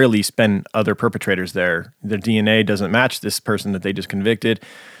 at the very least, been other perpetrators there. Their DNA doesn't match this person that they just convicted.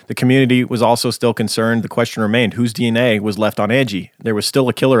 The community was also still concerned. The question remained, whose DNA was left on Angie? There was still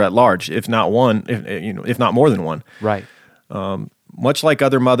a killer at large, if not one, if not more than one. Right. Much like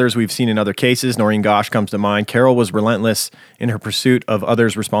other mothers we've seen in other cases, Noreen Gosh comes to mind, Carol was relentless in her pursuit of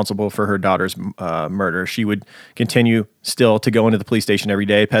others responsible for her daughter's murder. She would continue still to go into the police station every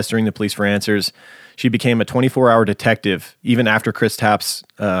day, pestering the police for answers. She became a 24-hour detective. Even after Chris Tapp's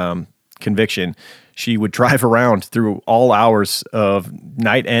conviction, she would drive around through all hours of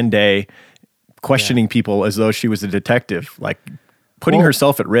night and day, questioning people as though she was a detective, like putting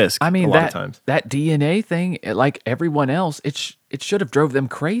herself at risk. I mean, a lot of times. that DNA thing, like everyone else, it should have drove them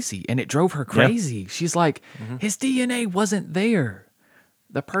crazy, and it drove her crazy. She's like, his DNA wasn't there.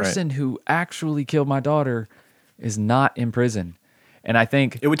 The person who actually killed my daughter is not in prison. And I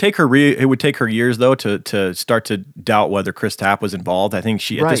think it would take her years though to start to doubt whether Chris Tapp was involved. I think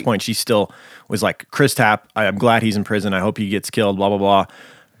at this point she still was like, Chris Tapp, I'm glad he's in prison. I hope he gets killed, blah blah blah.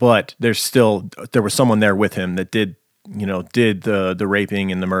 But there was someone there with him that did the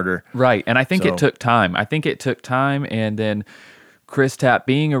raping and the murder. Right. And I think it took time. And then Chris Tapp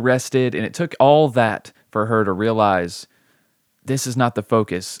being arrested, and it took all that for her to realize this is not the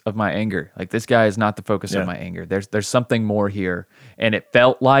focus of my anger. Like, this guy is not the focus of my anger. There's something more here. And it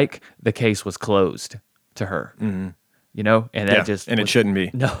felt like the case was closed to her. And that it shouldn't be.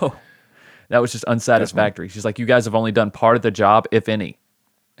 No. That was just unsatisfactory. She's like, you guys have only done part of the job, if any.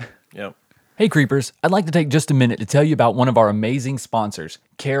 Yep. Hey Creepers, I'd like to take just a minute to tell you about one of our amazing sponsors,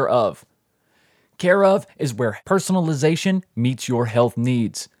 Care Of. Care Of is where personalization meets your health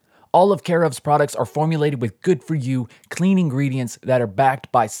needs. All of Care Of's products are formulated with good-for-you, clean ingredients that are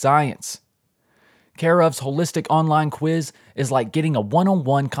backed by science. Care Of's holistic online quiz is like getting a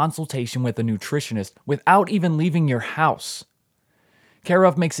one-on-one consultation with a nutritionist without even leaving your house. Care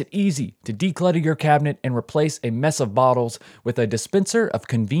Of makes it easy to declutter your cabinet and replace a mess of bottles with a dispenser of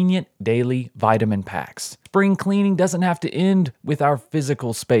convenient daily vitamin packs. Spring cleaning doesn't have to end with our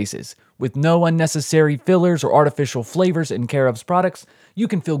physical spaces. With no unnecessary fillers or artificial flavors in Care Of's products, you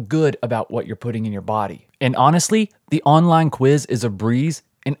can feel good about what you're putting in your body. And honestly, the online quiz is a breeze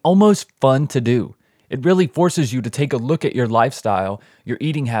and almost fun to do. It really forces you to take a look at your lifestyle, your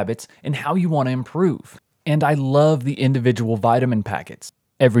eating habits, and how you want to improve. And I love the individual vitamin packets.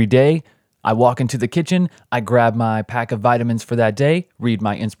 Every day, I walk into the kitchen, I grab my pack of vitamins for that day, read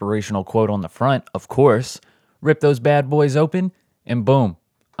my inspirational quote on the front, of course, rip those bad boys open, and boom,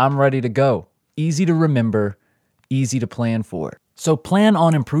 I'm ready to go. Easy to remember, easy to plan for. So plan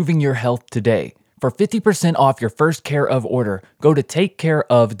on improving your health today. For 50% off your first Care Of order, go to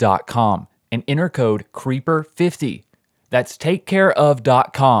takecareof.com and enter code CREEPER50. That's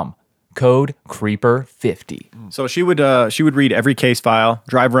takecareof.com. Code CREEPER50. So she would read every case file,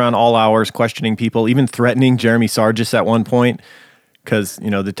 drive around all hours, questioning people, even threatening Jeremy Sargis at one point, because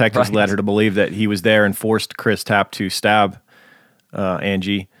detectives led her to believe that he was there and forced Chris Tapp to stab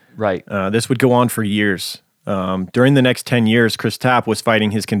Angie. Right. This would go on for years. During the next 10 years, Chris Tapp was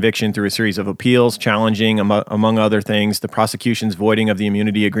fighting his conviction through a series of appeals, challenging, among other things, the prosecution's voiding of the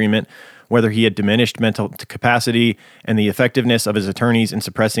immunity agreement, whether he had diminished mental capacity, and the effectiveness of his attorneys in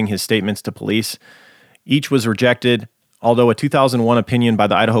suppressing his statements to police. Each was rejected, although a 2001 opinion by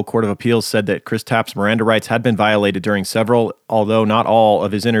the Idaho Court of Appeals said that Chris Tapp's Miranda rights had been violated during several, although not all,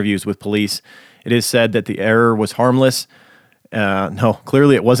 of his interviews with police. It is said that the error was harmless. No,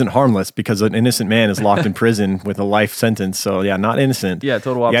 clearly it wasn't harmless, because an innocent man is locked in prison with a life sentence. So yeah, not innocent. Yeah,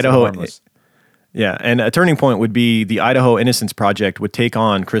 total opposite the of harmless. Yeah, and a turning point would be the Idaho Innocence Project would take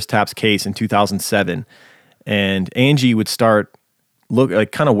on Chris Tapp's case in 2007, and Angie would start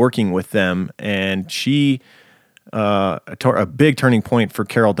kind of working with them, and she a big turning point for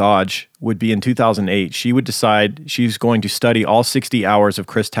Carol Dodge would be in 2008. She would decide she's going to study all 60 hours of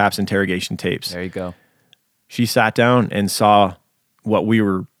Chris Tapp's interrogation tapes. There you go. She sat down and saw what we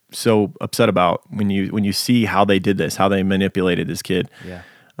were so upset about when you see how they did this, how they manipulated this kid. Yeah.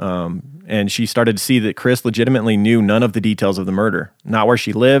 And she started to see that Chris legitimately knew none of the details of the murder, not where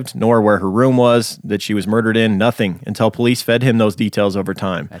she lived, nor where her room was that she was murdered in, nothing, until police fed him those details over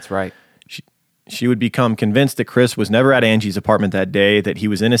time. That's right. She would become convinced that Chris was never at Angie's apartment that day, that he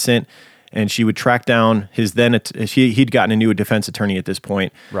was innocent, and she would track down his he'd gotten a new defense attorney at this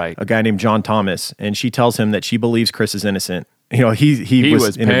point, right? A guy named John Thomas, and she tells him that she believes Chris is innocent. You know, he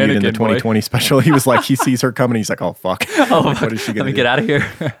was interviewed in the 2020 special. He was like, he sees her coming, he's like, oh fuck, what is she gonna let me do? Get out of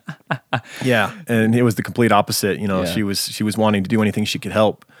here. Yeah, and it was the complete opposite. You know, Yeah. she was wanting to do anything she could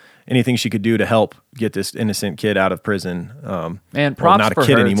do to help get this innocent kid out of prison. And props not for a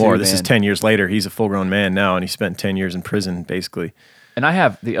kid her anymore. too, This is man. 10 years later. He's a full-grown man now, and he spent 10 years in prison, basically. And I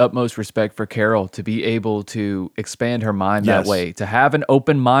have the utmost respect for Carol to be able to expand her mind that Yes. way, to have an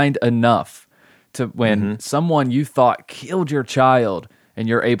open mind enough to when someone you thought killed your child and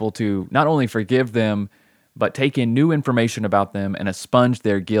you're able to not only forgive them, but take in new information about them and expunge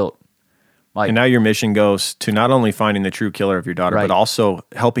their guilt. Like, And now your mission goes to not only finding the true killer of your daughter, Right. but also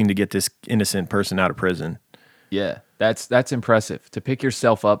helping to get this innocent person out of prison. yeah, that's impressive to pick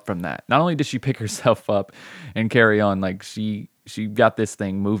yourself up from that. Not only did she pick herself up and carry on, like she got this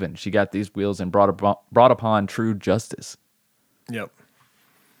thing moving. She got these wheels and brought upon true justice. Yep.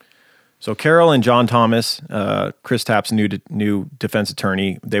 So Carol and John Thomas, Chris Tapp's new defense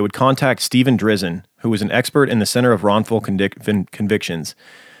attorney, they would contact Stephen Drizzen, who was an expert in the Center of Wrongful Convictions.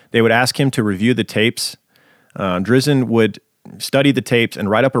 They would ask him to review the tapes. Drizzen would study the tapes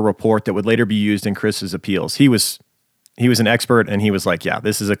and write up a report that would later be used in Chris's appeals. He was an expert, and he was like, yeah,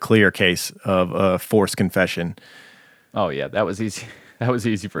 this is a clear case of a forced confession. Oh yeah, that was easy. That was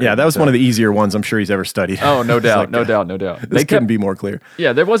easy for him. Yeah, that was one of the easier ones I'm sure he's ever studied. Oh, no It's doubt, like, no doubt. This couldn't be more clear.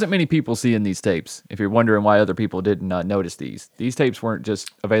 Yeah, there wasn't many people seeing these tapes. If you're wondering why other people didn't notice these tapes weren't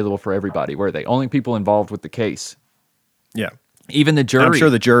just available for everybody, were they? Only people involved with the case. Yeah. Even the jury. I'm sure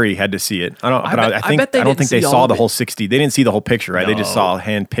the jury had to see it. I don't think they saw the whole 60. They didn't see the whole picture, right? They just saw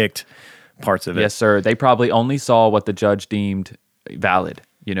hand-picked parts of it. Yes, sir. They probably only saw what the judge deemed valid,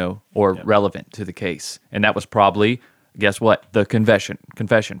 or relevant to the case. And that was probably, guess what? The confession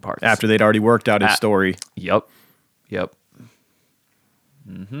parts. After they'd already worked out his story. Yep.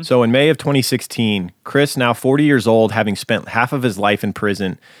 So in May of 2016, Chris, now 40 years old, having spent half of his life in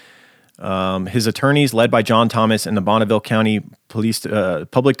prison, his attorneys, led by John Thomas and the Bonneville County Police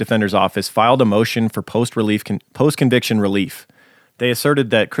Public Defender's Office, filed a motion for post-conviction relief. They asserted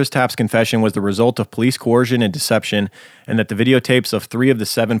that Chris Tapp's confession was the result of police coercion and deception, and that the videotapes of 3 of the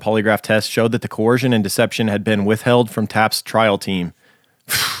 7 polygraph tests showed that the coercion and deception had been withheld from Tapp's trial team.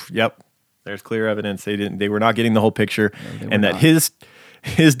 Yep, there's clear evidence they were not getting the whole picture, and that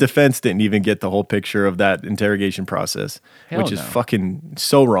his defense didn't even get the whole picture of that interrogation process, which is fucking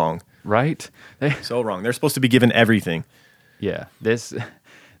so wrong. Right? So wrong. They're supposed to be given everything. Yeah. This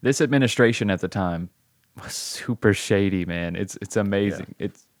administration at the time was super shady, man. It's amazing. Yeah.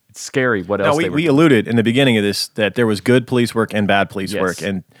 It's scary what else we alluded in the beginning of this that there was good police work and bad police work,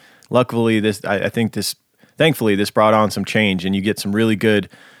 and luckily thankfully this brought on some change, and you get some really good,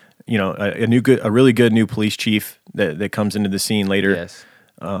 a really good new police chief that comes into the scene later. Yes.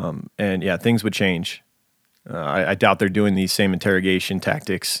 And yeah, things would change. I doubt they're doing these same interrogation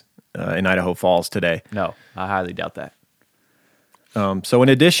tactics in Idaho Falls today. No, I highly doubt that. So in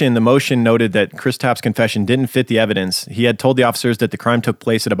addition, the motion noted that Chris Tapp's confession didn't fit the evidence. He had told the officers that the crime took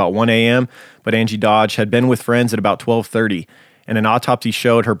place at about 1 a.m., but Angie Dodge had been with friends at about 12:30, and an autopsy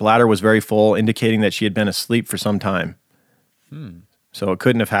showed her bladder was very full, indicating that she had been asleep for some time. So it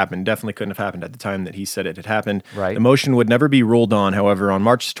couldn't have happened, definitely couldn't have happened at the time that he said it had happened. Right. The motion would never be ruled on. However, on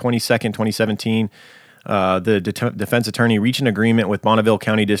March 22nd, 2017, the defense attorney reached an agreement with Bonneville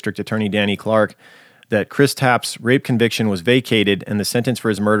County District Attorney Danny Clark that Chris Tapp's rape conviction was vacated and the sentence for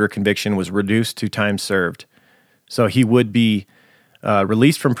his murder conviction was reduced to time served. So he would be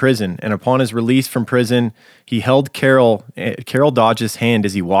released from prison, and upon his release from prison, he held Carol Dodge's hand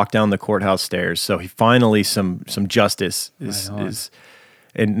as he walked down the courthouse stairs. So he finally some justice is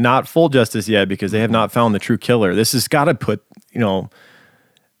and not full justice yet, because they have not found the true killer. This has got to put,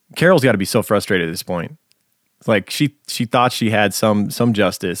 Carol's got to be so frustrated at this point. Like she thought she had some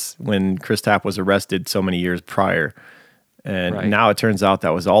justice when Chris Tapp was arrested so many years prior, And Right. now it turns out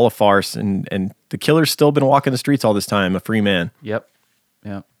that was all a farce, and the killer's still been walking the streets all this time, a free man. Yep.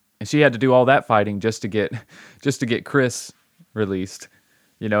 And she had to do all that fighting just to get Chris released.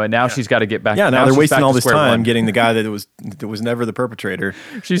 And now she's got to get back. Yeah, now she's they're back wasting to all this square time one. getting the guy that was never the perpetrator.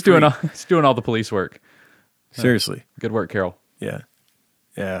 She's doing all the police work. Seriously. Good work, Carol. Yeah.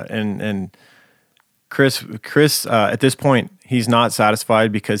 And Chris at this point, he's not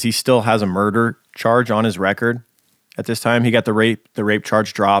satisfied because he still has a murder charge on his record. At this time, he got the rape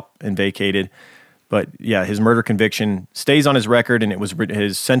charge dropped and vacated. But yeah, his murder conviction stays on his record, and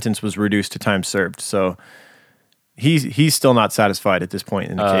his sentence was reduced to time served. So he's still not satisfied at this point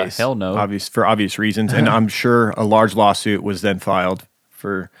in the case. Hell no. For obvious reasons. And I'm sure a large lawsuit was then filed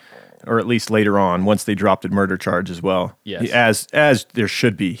or at least later on, once they dropped the murder charge as well. Yes. As there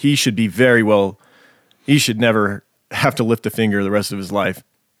should be. He should be he should never have to lift a finger the rest of his life.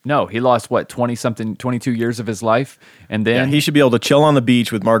 No, he lost 22 years of his life, and then He should be able to chill on the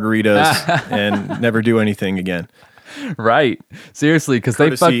beach with margaritas and never do anything again. right, seriously, because they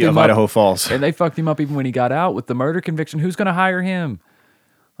fucked Courtesy him of up. Idaho Falls. And they fucked him up even when he got out with the murder conviction. Who's going to hire him?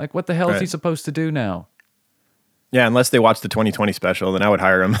 Like, what the hell is he Right. supposed to do now? Yeah, unless they watch the 2020 special, then I would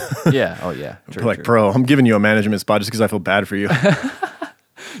hire him. Yeah. Oh yeah. True, Like, true. bro, I'm giving you a management spot just because I feel bad for you.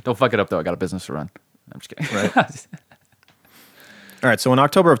 Don't fuck it up though. I got a business to run. I'm just kidding. Right. All right, so in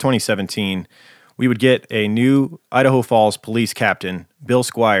October of 2017, we would get a new Idaho Falls police captain, Bill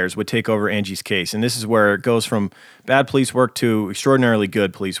Squires, would take over Angie's case. And this is where it goes from bad police work to extraordinarily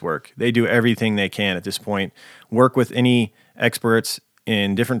good police work. They do everything they can at this point, work with any experts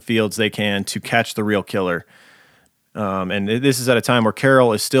in different fields they can to catch the real killer. And this is at a time where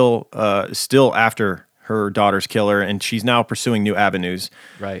Carol is still after her daughter's killer, and she's now pursuing new avenues.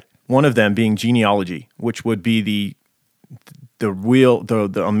 Right. One of them being genealogy, which would be the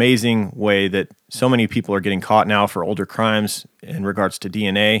amazing way that so many people are getting caught now for older crimes in regards to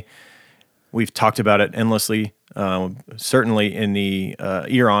DNA. We've talked about it endlessly. Certainly in the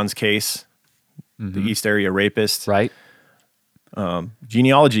Eron's case, the East Area rapist. Right.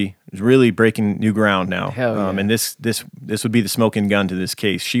 Genealogy is really breaking new ground now. Hell yeah. And this would be the smoking gun to this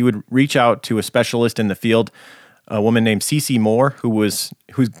case. She would reach out to a specialist in the field, a woman named Cece Moore, who's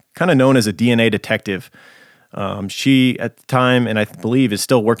kind of known as a DNA detective. She, at the time, and I believe is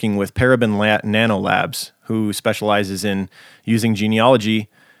still working with Paraben Nanolabs, who specializes in using genealogy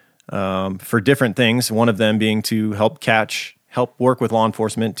for different things, one of them being to help work with law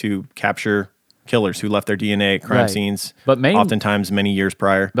enforcement to capture killers who left their DNA at crime Right. scenes, But oftentimes many years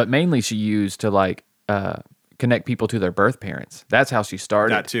prior. But mainly she used to connect people to their birth parents. That's how she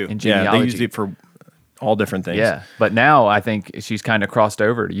started. That too. In Yeah, genealogy. they used it for all different things. Yeah, but now I think she's kind of crossed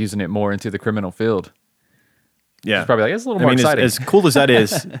over to using it more into the criminal field. Yeah. She's probably like, it's a little more exciting. As cool as that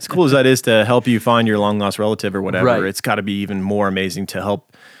is to help you find your long lost relative or whatever, Right. it's got to be even more amazing to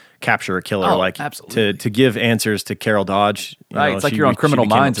help capture a killer. Oh, absolutely. to give answers to Carol Dodge. Right, it's like you're on Criminal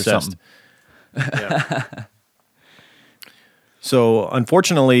Minds or something. Yeah. So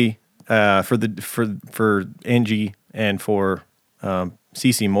unfortunately, for Angie and for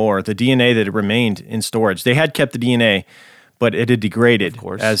Cece Moore, the DNA that had remained in storage, they had kept the DNA, but it had degraded, Of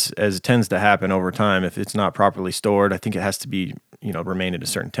course. as it tends to happen over time if it's not properly stored. I think it has to be remain at a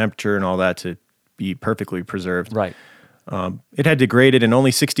certain temperature and all that to be perfectly preserved. Right. It had degraded, and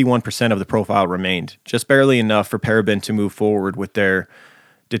only 61% of the profile remained, just barely enough for Paraben to move forward with their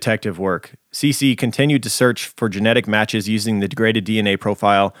detective work. CC continued to search for genetic matches using the degraded DNA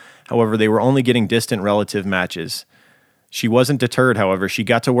profile. However, they were only getting distant relative matches. She wasn't deterred, however. She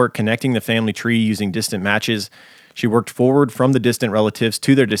got to work connecting the family tree using distant matches. She worked forward from the distant relatives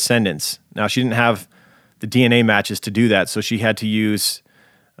to their descendants. Now, she didn't have the DNA matches to do that, so she had to use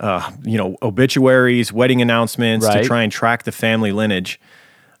obituaries, wedding announcements to Right. try and track the family lineage.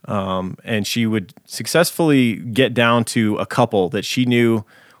 And she would successfully get down to a couple that she knew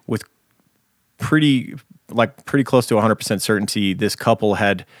with pretty close to 100% certainty this couple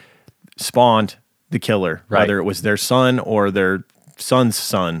had spawned the killer, Right. whether it was their son or their son's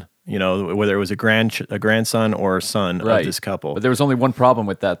son, whether it was a grandson or a son Right. of this couple. But there was only one problem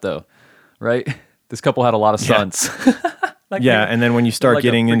with that, though, right? This couple had a lot of sons. Yeah, and then when you start like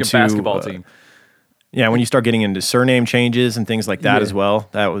getting a freaking into basketball team. Yeah, when you start getting into surname changes and things like that Yeah. as well,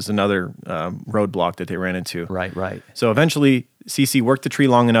 that was another roadblock that they ran into. Right. So eventually, Cece worked the tree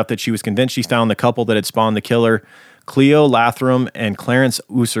long enough that she was convinced she found the couple that had spawned the killer, Cleo Lathram and Clarence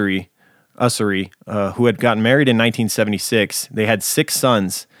Ussery, who had gotten married in 1976. They had 6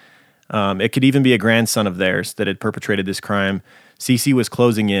 sons. It could even be a grandson of theirs that had perpetrated this crime. Cece was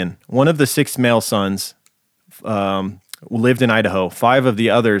closing in. One of the 6 male sons lived in Idaho. 5 of the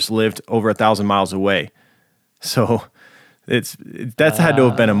others lived over 1,000 miles away. So That's had to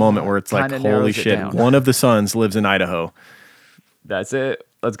have been a moment where it's like, kinda holy narrows it shit, down. one of the sons lives in Idaho. That's it.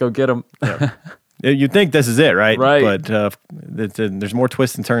 Let's go get him. You'd think this is it, right? Right. But there's more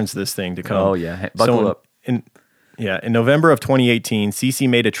twists and turns to this thing to come. Oh, yeah. Hey, buckle up. In November of 2018, Cece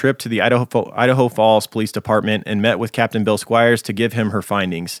made a trip to the Idaho Falls Police Department and met with Captain Bill Squires to give him her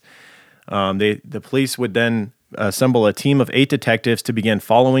findings. The police would then assemble a team of 8 detectives to begin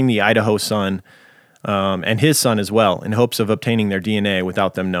following the Idaho son and his son as well, in hopes of obtaining their DNA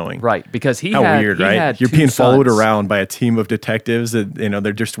without them knowing. Right, because How weird, right? had You're 2 being followed sons. around by a team of detectives that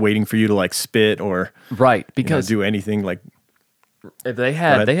they're just waiting for you to like spit or Right, because do anything like. if they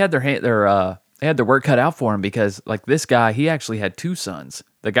ahead. had their work cut out for him, because like this guy, he actually had 2 sons.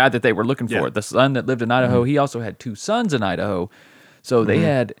 The guy that they were looking for, Yeah. the son that lived in Idaho, he also had 2 sons in Idaho. So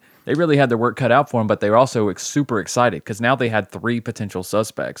they really had their work cut out for him, but they were also super excited because now they had 3 potential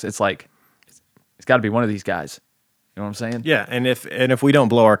suspects. It's like it's got to be one of these guys. You know what I'm saying? Yeah, and if we don't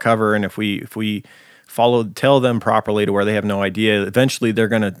blow our cover, and if we tell them properly to where they have no idea, eventually they're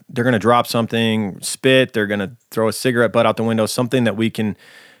gonna drop something, spit, they're gonna throw a cigarette butt out the window, something that we can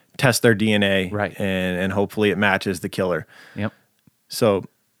test their DNA, Right. and hopefully it matches the killer. Yep. So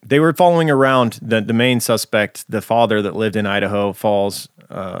they were following around the main suspect, the father that lived in Idaho Falls.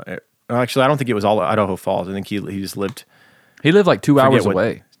 Actually, I don't think it was all Idaho Falls. I think he just lived. He lived like 2 hours what-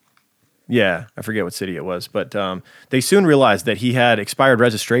 away. Yeah, I forget what city it was, but they soon realized that he had expired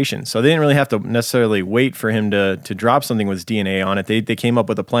registration, so they didn't really have to necessarily wait for him to drop something with his DNA on it. They came up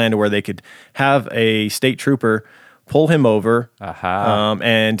with a plan to where they could have a state trooper pull him over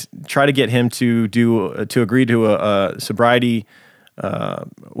and try to get him to agree to a sobriety.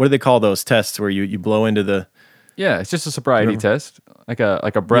 What do they call those tests where you blow into the Yeah, it's just a sobriety test, like a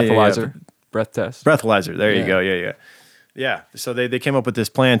breathalyzer, breath test. breathalyzer? There you go. Yeah. So they came up with this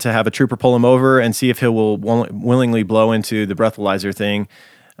plan to have a trooper pull him over and see if he will willingly blow into the breathalyzer thing.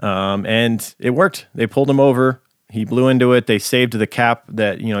 And it worked. They pulled him over. He blew into it. They saved the cap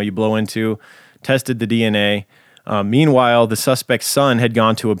that you blow into, tested the DNA. Meanwhile, the suspect's son had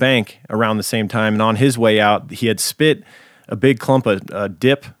gone to a bank around the same time, and on his way out, he had spit a big clump of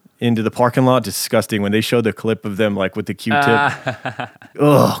dip into the parking lot. Disgusting. When they showed the clip of them like with the Q-tip.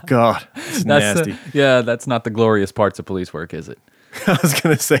 Oh God, it's nasty. That's not the glorious parts of police work, is it? I was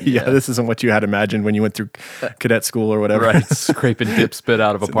gonna say, this isn't what you had imagined when you went through cadet school or whatever. Right, scraping dip spit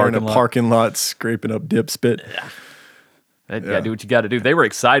out of a They're in parking lot. parking lot, scraping up dip spit. You gotta do what you gotta do. They were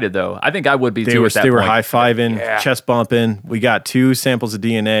excited though. I think I would be They too were at that they were point. high fiving, chest bumping. We got 2 samples of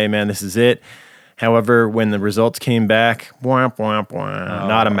DNA. Man, this is it. However, when the results came back, not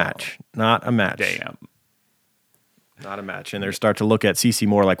a match. Not a match. Damn. Not a match. And they start to look at Cece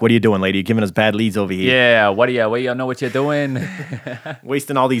more like, "What are you doing, lady? You're giving us bad leads over here. Yeah, what do you know what you're doing?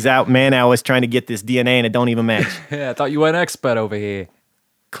 Wasting all these man hours trying to get this DNA and it don't even match." Yeah, I thought you were an expert over here.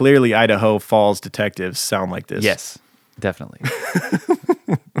 Clearly, Idaho Falls detectives sound like this. Yes, definitely.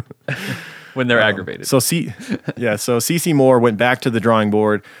 When they're aggravated. So Cece Moore went back to the drawing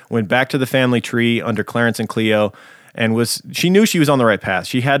board, went back to the family tree under Clarence and Cleo, and she knew she was on the right path.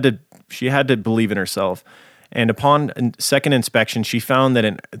 She had to believe in herself. And upon second inspection, she found that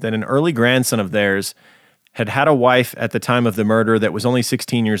an early grandson of theirs had a wife at the time of the murder that was only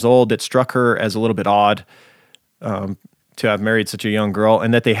 16 years old. That struck her as a little bit odd to have married such a young girl,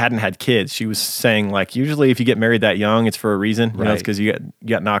 and that they hadn't had kids. She was saying, like, usually if you get married that young, it's for a reason. You know, it's because you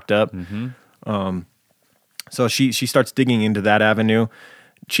got knocked up. So she starts digging into that avenue.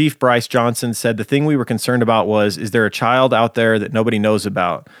 Chief Bryce Johnson said the thing we were concerned about was, is there a child out there that nobody knows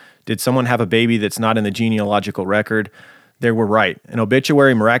about? Did someone have a baby that's not in the genealogical record? They were right. An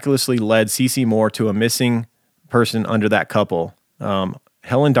obituary miraculously led Cece Moore to a missing person under that couple.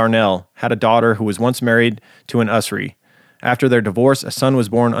 Helen Darnell had a daughter who was once married to an Usry. After their divorce, a son was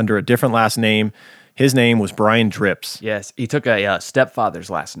born under a different last name. His name was Brian Drips. Yes, he took a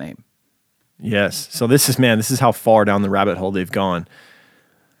stepfather's last name. Yes. So this is how far down the rabbit hole they've gone.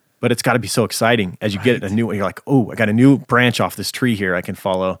 But it's got to be so exciting as you get a new one. You're like, oh, I got a new branch off this tree here I can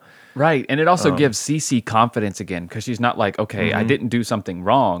follow. Right. And it also gives Cece confidence again, because she's not like, okay, I didn't do something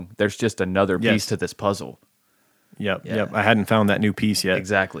wrong. There's just another piece to this puzzle. Yep. I hadn't found that new piece yet.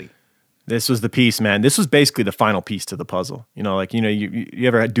 Exactly. This was the piece, man. This was basically the final piece to the puzzle. You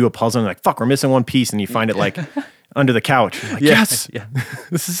ever do a puzzle and you're like, fuck, we're missing one piece, and you find it like under the couch. You're like, yes,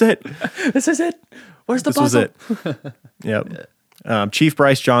 this is it. This is it. Where's the This puzzle? was it. Yep. Chief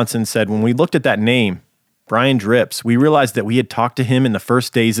Bryce Johnson said, when we looked at that name, Brian Drips, we realized that we had talked to him in the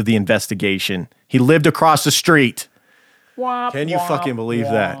first days of the investigation. He lived across the street. Can you fucking believe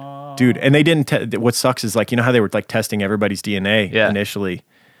that? Dude, and they didn't, what sucks is, like, you know how they were like testing everybody's DNA initially?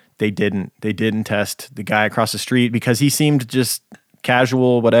 they didn't test the guy across the street because he seemed just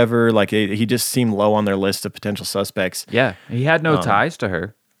casual, whatever. Like he just seemed low on their list of potential suspects. Yeah, he had no ties to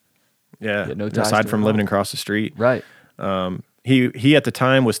her. Yeah, He had no ties aside to from her living mom. across the street. Right. He at the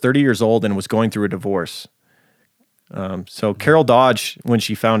time was 30 years old and was going through a divorce. So Carol Dodge, when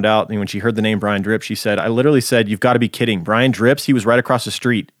she found out, and when she heard the name Brian Drips, she said, "I literally said, you've got to be kidding. Brian Drips, he was right across the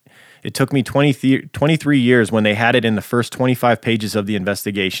street. It took me 23 years when they had it in the first 25 pages of the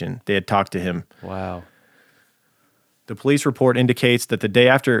investigation. They had talked to him." Wow. The police report indicates that the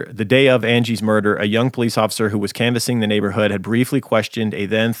day of Angie's murder, a young police officer who was canvassing the neighborhood had briefly questioned a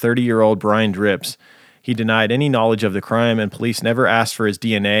then 30-year-old Brian Drips. He denied any knowledge of the crime, and police never asked for his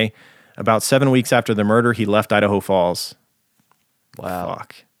DNA. About 7 weeks after the murder, he left Idaho Falls. Wow.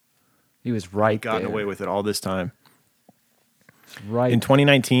 Fuck. He was right Gotten there. away with it all this time. Right. In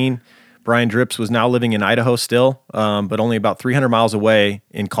 2019, Brian Drips was now living in Idaho still, but only about 300 miles away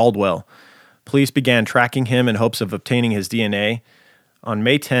in Caldwell. Police began tracking him in hopes of obtaining his DNA. On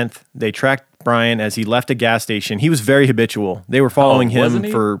May 10th, they tracked Brian as he left a gas station. He was very habitual. They were following him wasn't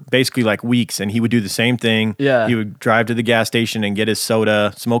he? for basically like weeks, and he would do the same thing. Yeah. He would drive to the gas station and get his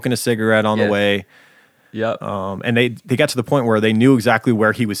soda, smoking a cigarette on the way. Yep. And they got to the point where they knew exactly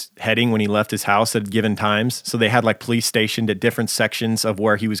where he was heading when he left his house at given times. So they had like police stationed at different sections of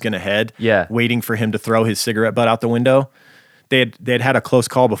where he was going to head, Yeah. waiting for him to throw his cigarette butt out the window. They'd had a close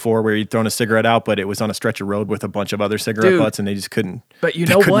call before where he'd thrown a cigarette out, but it was on a stretch of road with a bunch of other cigarette Dude. butts, and they just couldn't. But you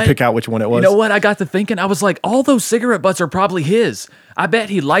they know couldn't what? pick out which one it was. You know what? I got to thinking. I was like, all those cigarette butts are probably his. I bet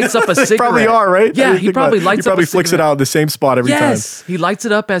he lights up a They cigarette. probably are, right? Yeah, I didn't he think about probably it. lights He probably up a flicks it cigarette. out at the same spot every time. Yes, he lights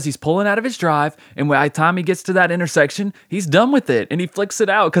it up as he's pulling out of his drive, and by the time he gets to that intersection, he's done with it, and he flicks it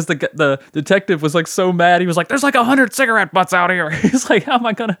out because the detective was like so mad. He was like, "There's like 100 cigarette butts out here." He's like, "How am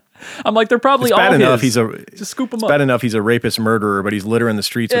I gonna?" I'm like, "They're probably It's all bad enough his. just scoop 'em it's up. bad enough he's a rapist murderer, but he's littering the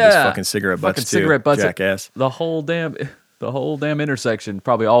streets with his fucking cigarette butts Fucking too. cigarette butts. Jackass. The whole damn intersection,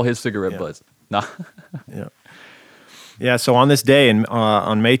 probably all his cigarette butts. Nah. Yeah, so on this day,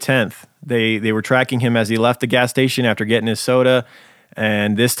 on May 10th, they were tracking him as he left the gas station after getting his soda,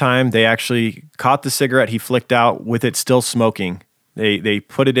 and this time they actually caught the cigarette he flicked out with it still smoking. They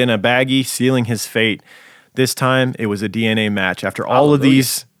put it in a baggie, sealing his fate. This time, it was a DNA match. After all of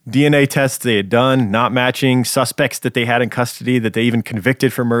these DNA tests they had done, not matching suspects that they had in custody, that they even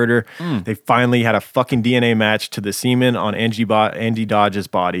convicted for murder, they finally had a fucking DNA match to the semen on Angie Dodge's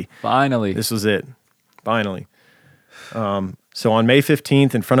body. Finally. This was it. Finally. So on May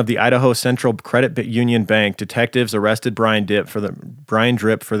 15th, in front of the Idaho Central Credit Union Bank, detectives arrested Brian Dripp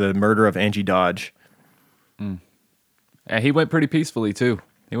for the murder of Angie Dodge. And he went pretty peacefully too.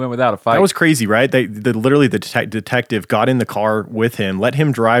 He went without a fight. That was crazy, right? The detective got in the car with him, let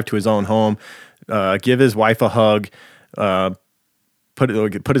him drive to his own home, give his wife a hug,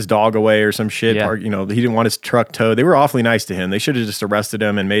 put his dog away or some shit. Yeah. Or, he didn't want his truck towed. They were awfully nice to him. They should have just arrested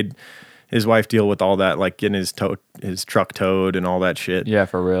him and made his wife deal with all that, like getting his truck towed and all that shit. Yeah,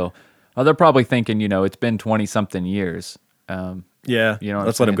 for real. Well, they're probably thinking, it's been 20-something years. Yeah, You know what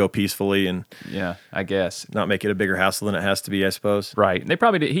let's I'm let him saying? go peacefully and Yeah, I guess. not make it a bigger hassle than it has to be, I suppose. Right. They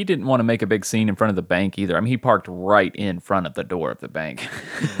probably he didn't want to make a big scene in front of the bank either. I mean, he parked right in front of the door of the bank.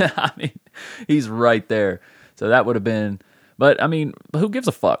 I mean, he's right there. So that would have been. But I mean, who gives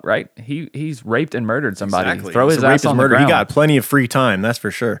a fuck, right? He's raped and murdered somebody. Exactly. Throw He's his a ass rapist on the murder. ground. He got plenty of free time, that's for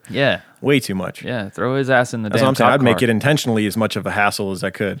sure. Yeah. Way too much. Yeah. Throw his ass in the That's damn what I'm saying. cop I'd make car. it intentionally as much of a hassle as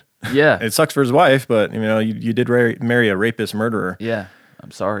I could. Yeah. It sucks for his wife, but you did marry a rapist murderer. Yeah. I'm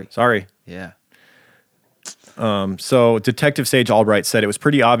sorry. Sorry. Yeah. So Detective Sage Albright said it was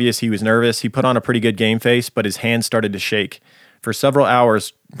pretty obvious he was nervous. He put on a pretty good game face, but his hands started to shake. For several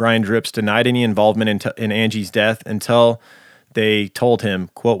hours, Brian Drips denied any involvement in Angie's death until they told him,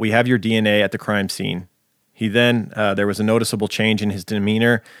 quote, "We have your DNA at the crime scene." He then, there was a noticeable change in his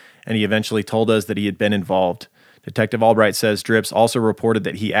demeanor, and he eventually told us that he had been involved. Detective Albright says Drips also reported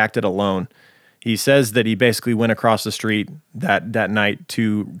that he acted alone. He says that he basically went across the street that night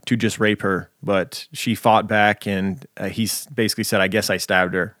to just rape her, but she fought back, and he basically said, "I guess I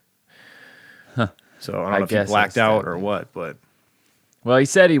stabbed her." So I don't know if he guess I blacked out stabbed or her. what, but Well, he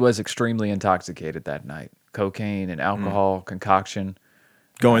said he was extremely intoxicated that night. Cocaine and alcohol concoction.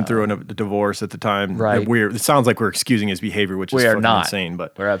 going through a divorce at the time, Right. It sounds like we're excusing his behavior, which is We are fucking not. insane.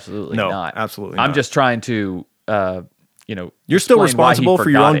 But We're absolutely no, not. absolutely I'm not. just trying to, You're still explain why he responsible for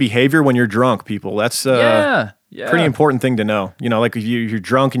your forgot own it. behavior when you're drunk, people. That's Yeah. pretty important thing to know. Like if you're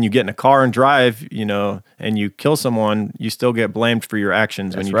drunk and you get in a car and drive, and you kill someone, you still get blamed for your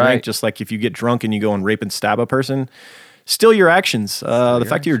actions when That's you right. drink. Just like if you get drunk and you go and rape and stab a person, still your actions. The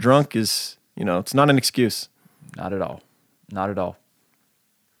fact that you're drunk is, it's not an excuse. Not at all. Not at all.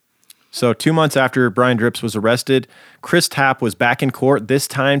 So 2 months after Brian Dripps was arrested, Chris Tapp was back in court, this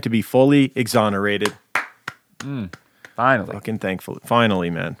time to be fully exonerated. Finally. Fucking thankful. Finally,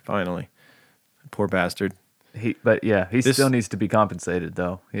 man. Finally. Poor bastard. He still needs to be compensated,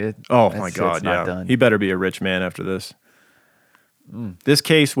 though. Oh, my God, it's not done. He better be a rich man after this. This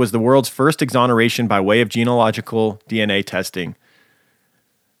case was the world's first exoneration by way of genealogical DNA testing.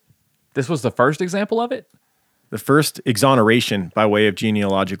 This was the first example of it? The first exoneration by way of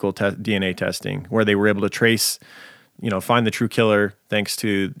genealogical DNA testing, where they were able to trace, find the true killer thanks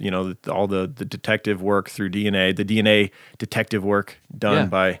to, all the detective work through DNA, the DNA detective work done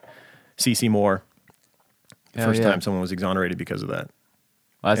by C.C. Moore. First time someone was exonerated because of that.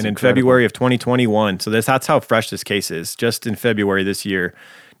 Well, and in February of 2021, so that's how fresh this case is. Just in February this year,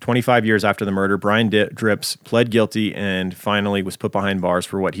 25 years after the murder, Brian Dripps pled guilty and finally was put behind bars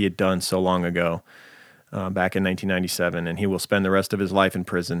for what he had done so long ago, back in 1997, and he will spend the rest of his life in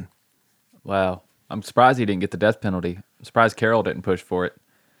prison. Wow. I'm surprised he didn't get the death penalty. I'm surprised Carol didn't push for it.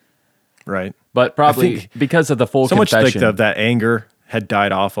 Right. But probably because of the full confession. So much like that anger had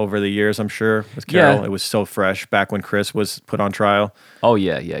died off over the years, I'm sure, with Carol. It was so fresh back when Chris was put on trial. Oh,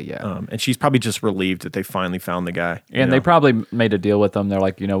 yeah. And she's probably just relieved that they finally found the guy. And they probably made a deal with them. They're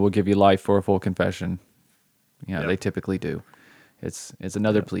like, we'll give you life for a full confession. They typically do. It's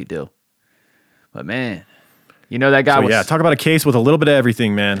another plea deal. But, man, that guy was... Yeah, talk about a case with a little bit of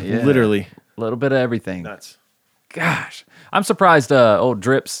everything, man. Yeah, Literally. A little bit of everything. Nuts. Gosh. I'm surprised old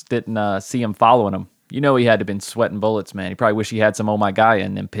Dripps didn't see him following him. He had to have been sweating bullets, man. He probably wish he had some Oh My Guy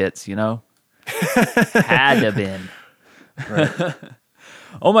in them pits, Had to have been. Right.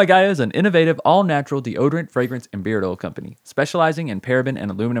 Oh My Guy is an innovative, all-natural deodorant, fragrance, and beard oil company specializing in paraben and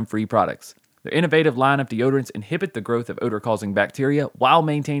aluminum-free products. Their innovative line of deodorants inhibit the growth of odor-causing bacteria while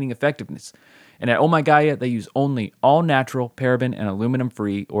maintaining effectiveness. And at Oh My Gaia, they use only all-natural, paraben, and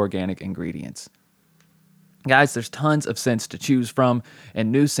aluminum-free organic ingredients. Guys, there's tons of scents to choose from,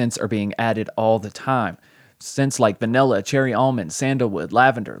 and new scents are being added all the time. Scents like vanilla, cherry almond, sandalwood,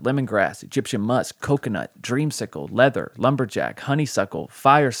 lavender, lemongrass, Egyptian musk, coconut, dreamsicle, leather, lumberjack, honeysuckle,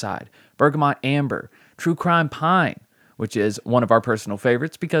 fireside, bergamot amber, true crime pine, which is one of our personal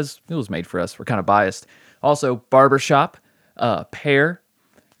favorites because it was made for us. We're kind of biased. Also, barbershop, pear.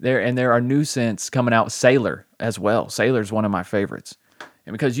 There are new scents coming out, Sailor as well. Sailor's one of my favorites.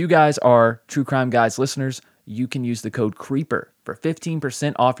 And because you guys are True Crime Guys listeners, you can use the code CREEPER for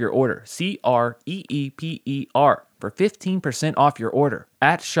 15% off your order. CREEPER for 15% off your order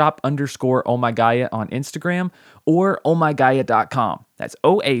at shop_ohmygaia on Instagram or ohmygaia.com. That's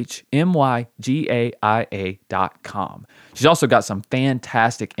OHMYGAIA.com. She's also got some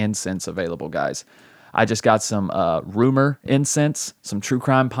fantastic incense available, guys. I just got some Rumor incense, some True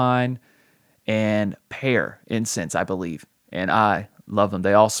Crime Pine, and Pear incense, I believe. And I love them.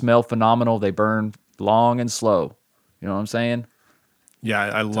 They all smell phenomenal. They burn long and slow. You know what I'm saying? Yeah,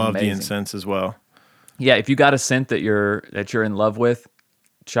 I love the incense as well. Yeah, if you got a scent that you're in love with,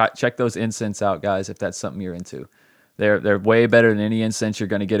 check those incense out, guys, if that's something you're into. They're way better than any incense you're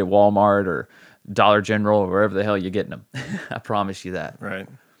going to get at Walmart or Dollar General or wherever the hell you're getting them. I promise you that. Right.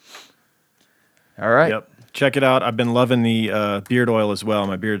 All right. Yep. Check it out. I've been loving the beard oil as well.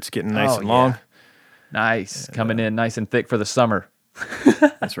 My beard's getting nice and long. Nice. Coming in nice and thick for the summer.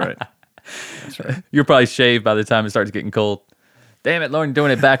 That's right. That's right. You're probably shaved by the time it starts getting cold. Damn it, Lauren, you're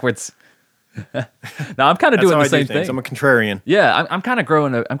doing it backwards. No, I'm kind of doing the same thing. I'm a contrarian. Yeah, I'm kind of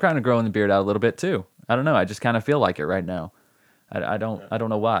growing the beard out a little bit too. I don't know. I just kind of feel like it right now. I don't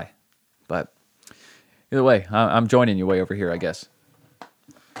know why, but either way, I'm joining you way over here, I guess.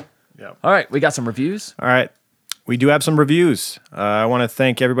 Yeah. All right, we got some reviews. All right. We do have some reviews. I want to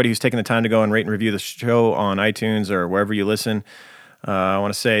thank everybody who's taken the time to go and rate and review the show on iTunes or wherever you listen. I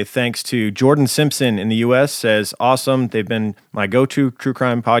want to say thanks to Jordan Simpson in the U.S. says, awesome. They've been my go-to true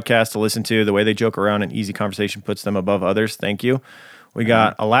crime podcast to listen to. The way they joke around and easy conversation puts them above others. Thank you. We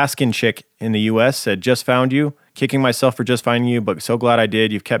got Alaskan Chick in the U.S. said, just found you. Kicking myself for just finding you, but so glad I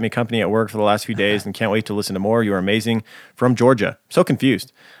did. You've kept me company at work for the last few days and can't wait to listen to more. You are amazing. From Georgia. So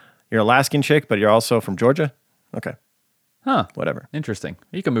confused. You're Alaskan Chick, but you're also from Georgia? Okay. Huh. Whatever. Interesting.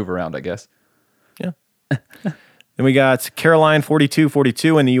 You can move around, I guess. Yeah. Then we got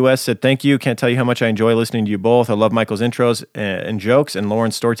Caroline4242 in the U.S. said, thank you. Can't tell you how much I enjoy listening to you both. I love Michael's intros and jokes and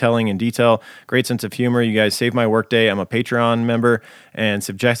Lauren's storytelling in detail. Great sense of humor. You guys saved my workday. I'm a Patreon member and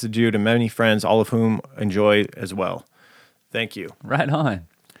suggested you to many friends, all of whom enjoy as well. Thank you. Right on.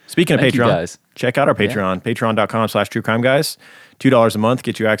 Speaking of Thank you, Patreon, guys. check out our Patreon, patreon.com/truecrimeguys. $2 a month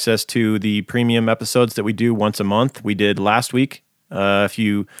gets you access to the premium episodes that we do once a month. We did last week. If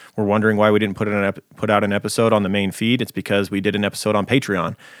you were wondering why we didn't put out an episode on the main feed, it's because we did an episode on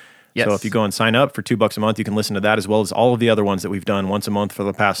Patreon. Yes. So if you go and sign up for $2 a month, you can listen to that as well as all of the other ones that we've done once a month for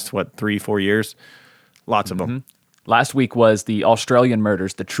the past, 3-4 years. Lots of them. Last week was the Australian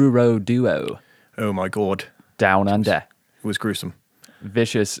murders, the Truro duo. Oh my God. Down under. It was gruesome.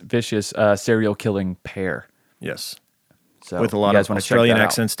 Vicious serial killing pair. Yes. So With a lot you guys of wanna check Australian that out.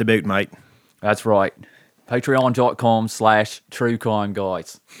 accents to boot, mate. That's right. Patreon.com/truecrime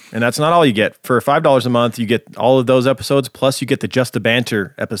guys. And that's not all you get. For $5 a month, you get all of those episodes, plus you get the Just the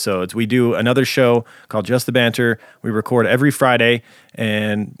Banter episodes. We do another show called Just the Banter. We record every Friday,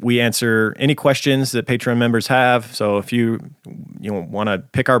 and we answer any questions that Patreon members have. So if you want to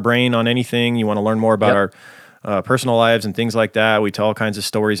pick our brain on anything, you want to learn more about our personal lives and things like that, we tell all kinds of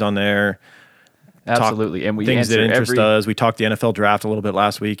stories on there. Absolutely. And we things that answer interest us. We talked the NFL draft a little bit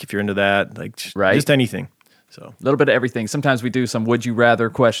last week, if you're into that. Just anything. So a little bit of everything. Sometimes we do some would you rather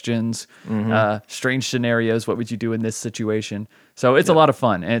questions, strange scenarios. What would you do in this situation? So it's a lot of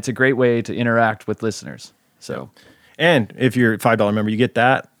fun, and it's a great way to interact with listeners. So, and if you're a $5 member, you get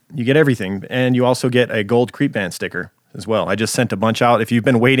that. You get everything, and you also get a gold Creep Band sticker as well. I just sent a bunch out. If you've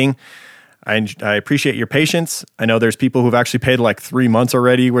been waiting, I appreciate your patience. I know there's people who've actually paid like 3 months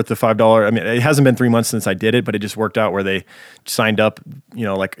already worth of $5. I mean, it hasn't been 3 months since I did it, but it just worked out where they signed up,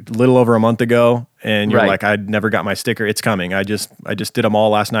 like a little over a month ago, and you're like, I never got my sticker. It's coming. I just did them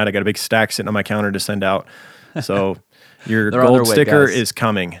all last night. I got a big stack sitting on my counter to send out. So your gold sticker is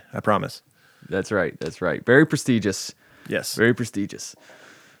coming. I promise. That's right. That's right. Very prestigious. Yes. Very prestigious.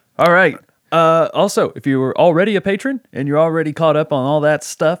 All right. Also, if you were already a patron and you're already caught up on all that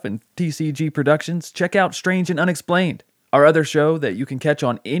stuff and TCG Productions, check out Strange and Unexplained, our other show that you can catch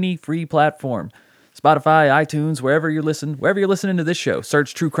on any free platform. Spotify, iTunes, wherever you're listening to this show,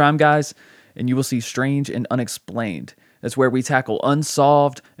 search True Crime Guys and you will see Strange and Unexplained. That's where we tackle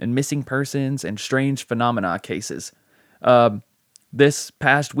unsolved and missing persons and strange phenomena cases. This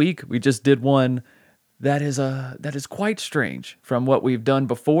past week, we just did one that is quite strange from what we've done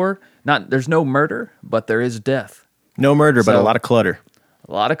before. There's no murder, but there is death. No murder, but a lot of clutter.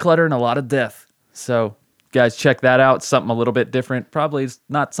 A lot of clutter and a lot of death. So, guys, check that out. Something a little bit different. Probably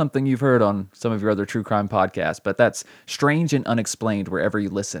not something you've heard on some of your other true crime podcasts, but that's Strange and Unexplained wherever you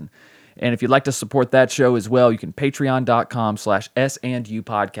listen. And if you'd like to support that show as well, you can patreon.com/S&U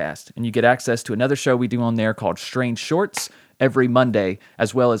podcast. And you get access to another show we do on there called Strange Shorts every Monday,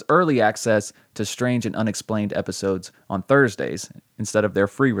 as well as early access to Strange and Unexplained episodes on Thursdays instead of their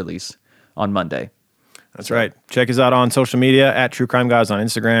free release on Monday. That's right. Check us out on social media at True Crime Guys on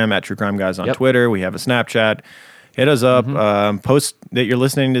Instagram, at True Crime Guys on Twitter. We have a Snapchat. Hit us up. Post that you're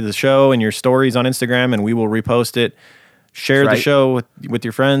listening to the show and your stories on Instagram, and we will repost it. Share the show with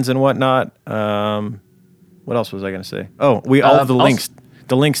your friends and whatnot. What else was I going to say? Oh, all of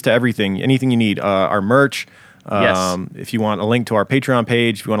the links to everything, anything you need. Our merch. If you want a link to our Patreon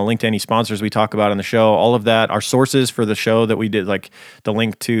page, if you want a link to any sponsors we talk about on the show, all of that, our sources for the show that we did, like the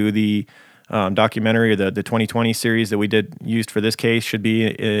link to the documentary or the 2020 series that we used for this case should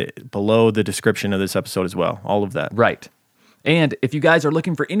be below the description of this episode as well. All of that. Right. And if you guys are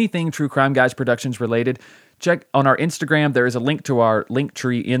looking for anything True Crime Guys Productions related, check on our Instagram. There is a link to our link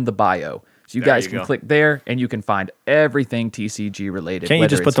tree in the bio. So you guys can click there and you can find everything TCG related. Can't you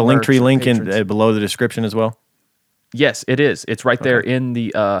just put the link tree link in below the description as well? Yes, it is. It's right there in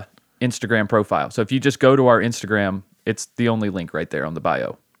the Instagram profile. So if you just go to our Instagram, it's the only link right there on the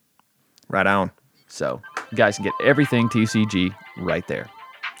bio. Right on. So you guys can get everything TCG right there.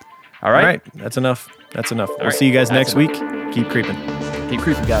 All right. That's enough. We'll see you guys next week. Keep creeping. Keep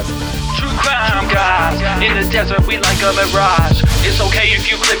creeping, guys. True crime guys, in the desert we like a mirage. It's okay if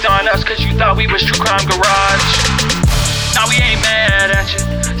you clicked on us cause you thought we was True Crime Garage. Now we ain't mad at you,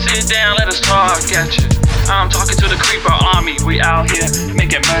 sit down, let us talk at you. I'm talking to the creeper army, we out here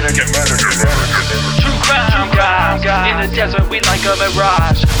making murder. True crime guys, in the desert we like a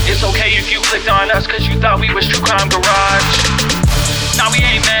mirage. It's okay if you clicked on us cause you thought we was True Crime Garage. Now we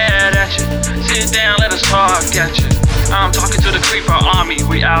ain't mad at you, sit down, let us talk at you. I'm talking to the creeper army,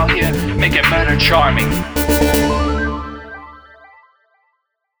 we out here making murder charming.